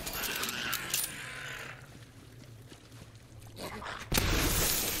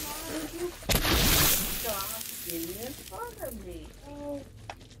 Stop getting in front of me. Oh.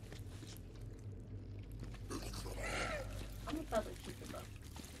 I'm about to keep it up.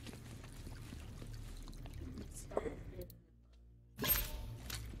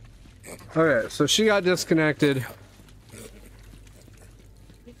 Okay, so she got disconnected.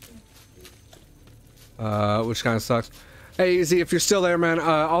 Which kind of sucks. Hey, Easy, if you're still there, man,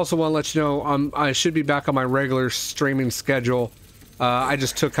 I also want to let you know I should be back on my regular streaming schedule. I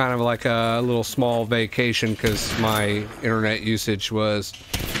just took kind of like a little small vacation because my internet usage was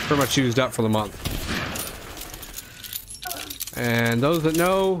pretty much used up for the month. And those that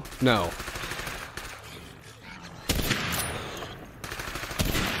know, know.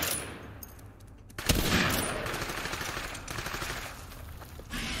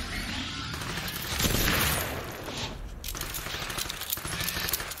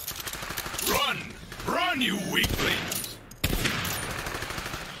 Run, you weaklings!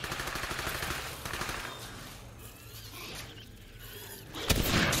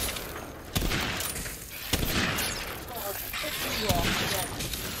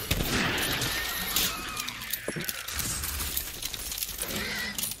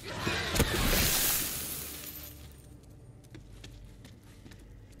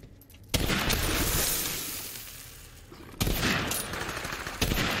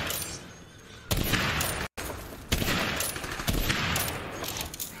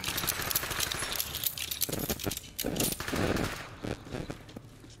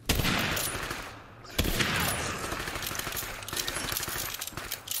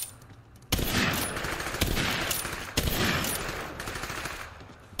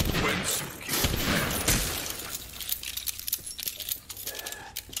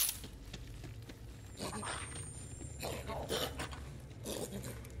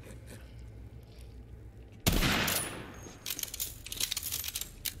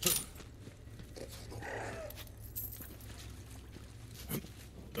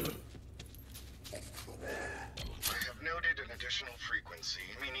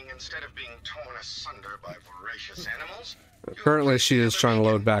 Currently, she is trying to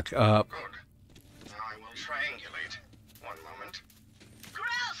load back up. Now I will triangulate. One moment.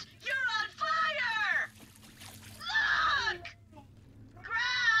 Grouse, you're on fire! Look!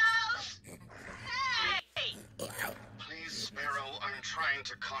 Grouse! Hey! Please, Sparrow, I'm trying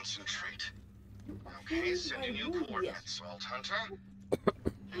to concentrate. Okay, sending you coordinates, Vault Hunter.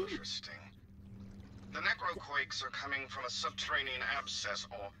 Interesting. The necroquakes are coming from a subterranean abscess,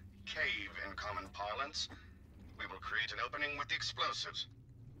 or cave in common parlance. We will create an opening with the explosives.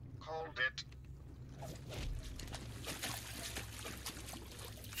 Called it.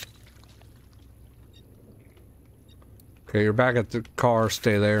 Okay, you're back at the car.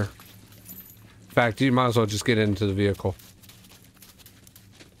 Stay there. In fact, you might as well just get into the vehicle.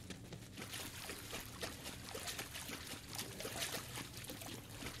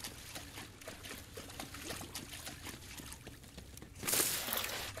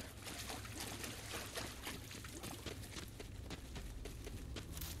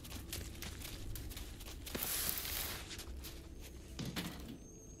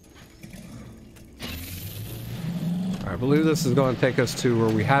 I believe this is going to take us to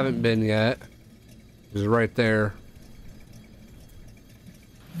where we haven't been yet. It's right there.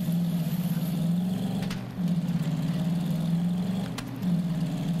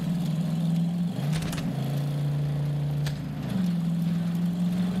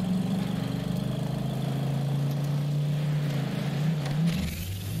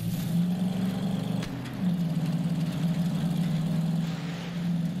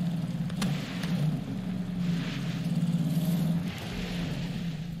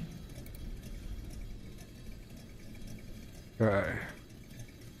 Okay.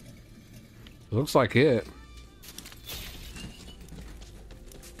 Looks like it.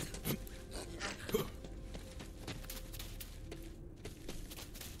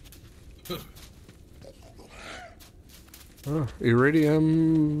 Oh,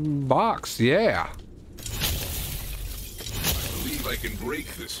 iridium box, yeah. I believe I can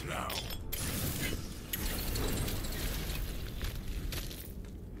break this now.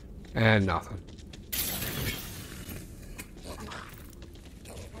 And nothing.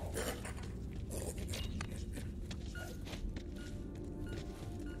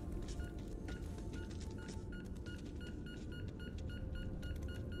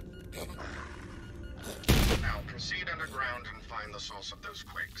 Now proceed underground and find the source of those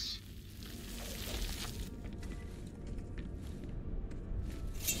quakes.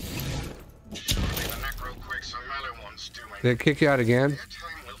 Surely the necro quakes are Maliwan's doing. Did it kick you out again? Their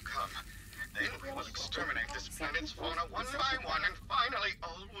time will come. Then we will exterminate this planet's fauna one by one, and finally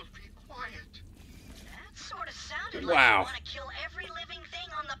all will be quiet. That sort of sounded Wow. like you want to kill every living thing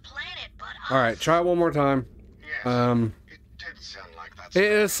on the planet, but All right, try it one more time.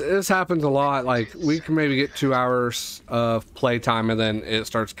 This happens a lot. Like, we can maybe get 2 hours of playtime and then it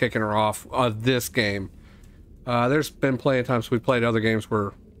starts kicking her off of this game. There's been plenty of times we played other games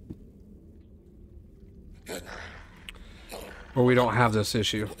where we don't have this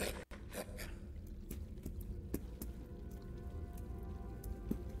issue.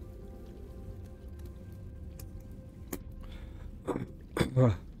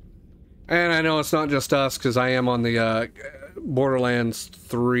 And I know it's not just us, because I am on the Borderlands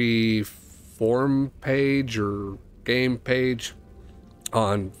 3 forum page or game page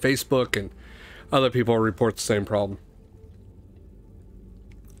on Facebook, and other people report the same problem.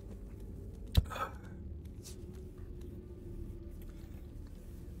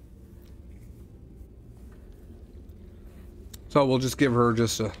 So we'll just give her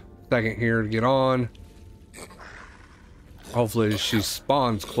just a second here to get on. Hopefully she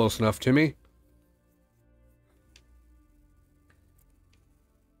spawns close enough to me.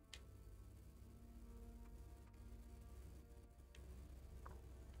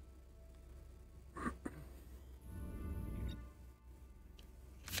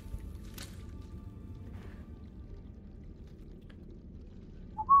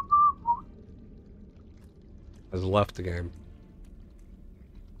 Has left the game.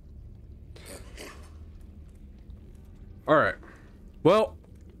 Alright. Well,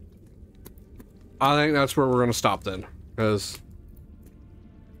 I think that's where we're going to stop then, because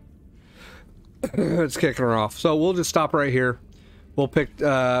it's kicking her off. So we'll just stop right here. We'll pick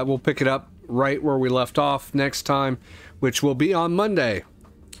it up right where we left off next time, which will be on Monday.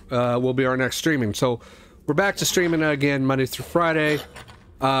 Will be our next streaming. So we're back to streaming again Monday through Friday.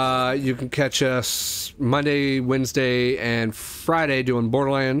 You can catch us Monday, Wednesday, and Friday doing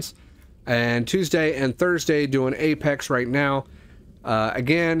Borderlands, and Tuesday and Thursday doing Apex right now.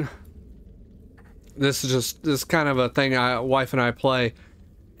 Again, this is kind of a thing wife and I play.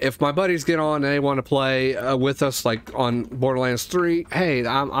 If my buddies get on and they want to play with us, like on Borderlands 3, hey,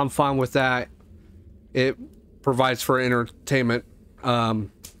 I'm fine with that. It provides for entertainment,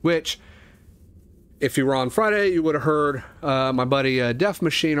 which, if you were on Friday, you would have heard my buddy Death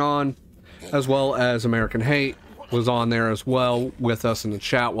Machine on, as well as American Hate was on there as well with us in the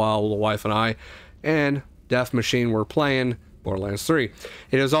chat while the wife and I and Death Machine were playing Borderlands 3.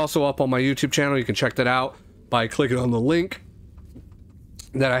 It is also up on my YouTube channel. You can check that out by clicking on the link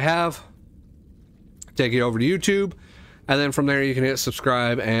that I have. Take you over to YouTube, and then from there you can hit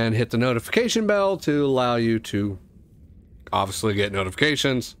subscribe and hit the notification bell to allow you to obviously get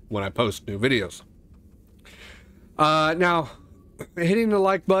notifications when I post new videos. Now, hitting the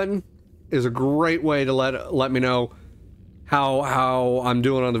like button is a great way to let me know how I'm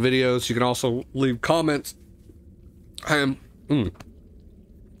doing on the videos. You can also leave comments. I am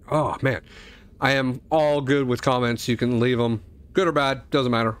oh man, I am all good with comments. You can leave them, good or bad,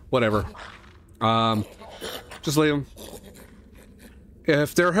 doesn't matter, whatever. Just leave them.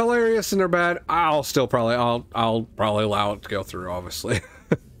 If they're hilarious and they're bad, I'll probably allow it to go through, obviously.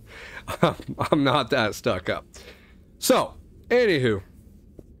 I'm not that stuck up. So, anywho,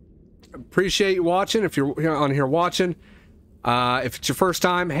 appreciate you watching. If you're on here watching, if it's your first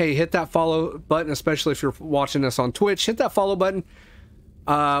time, hey, hit that follow button, especially if you're watching us on Twitch. Hit that follow button.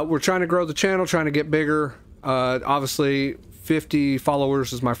 We're trying to grow the channel, trying to get bigger. Obviously, 50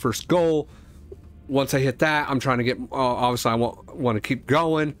 followers is my first goal. Once I hit that, I'm trying to get, obviously, I want to keep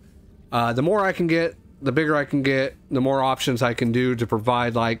going. The more I can get, the bigger I can get, the more options I can do to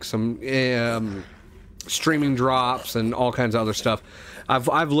provide, like, some streaming drops and all kinds of other stuff.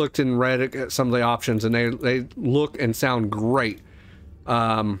 I've looked and read at some of the options, and they look and sound great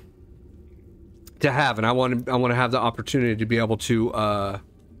to have, and I want to have the opportunity to be able to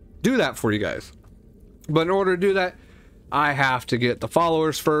do that for you guys. But in order to do that, I have to get the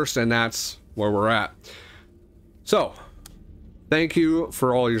followers first, and that's where we're at. So, thank you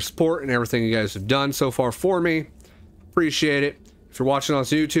for all your support and everything you guys have done so far for me. Appreciate it. If you're watching on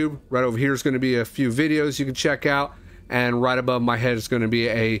YouTube, right over here is going to be a few videos you can check out, and right above my head is going to be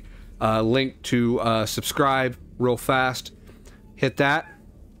a link to subscribe real fast. Hit that,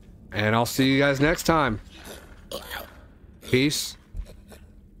 and I'll see you guys next time. Peace.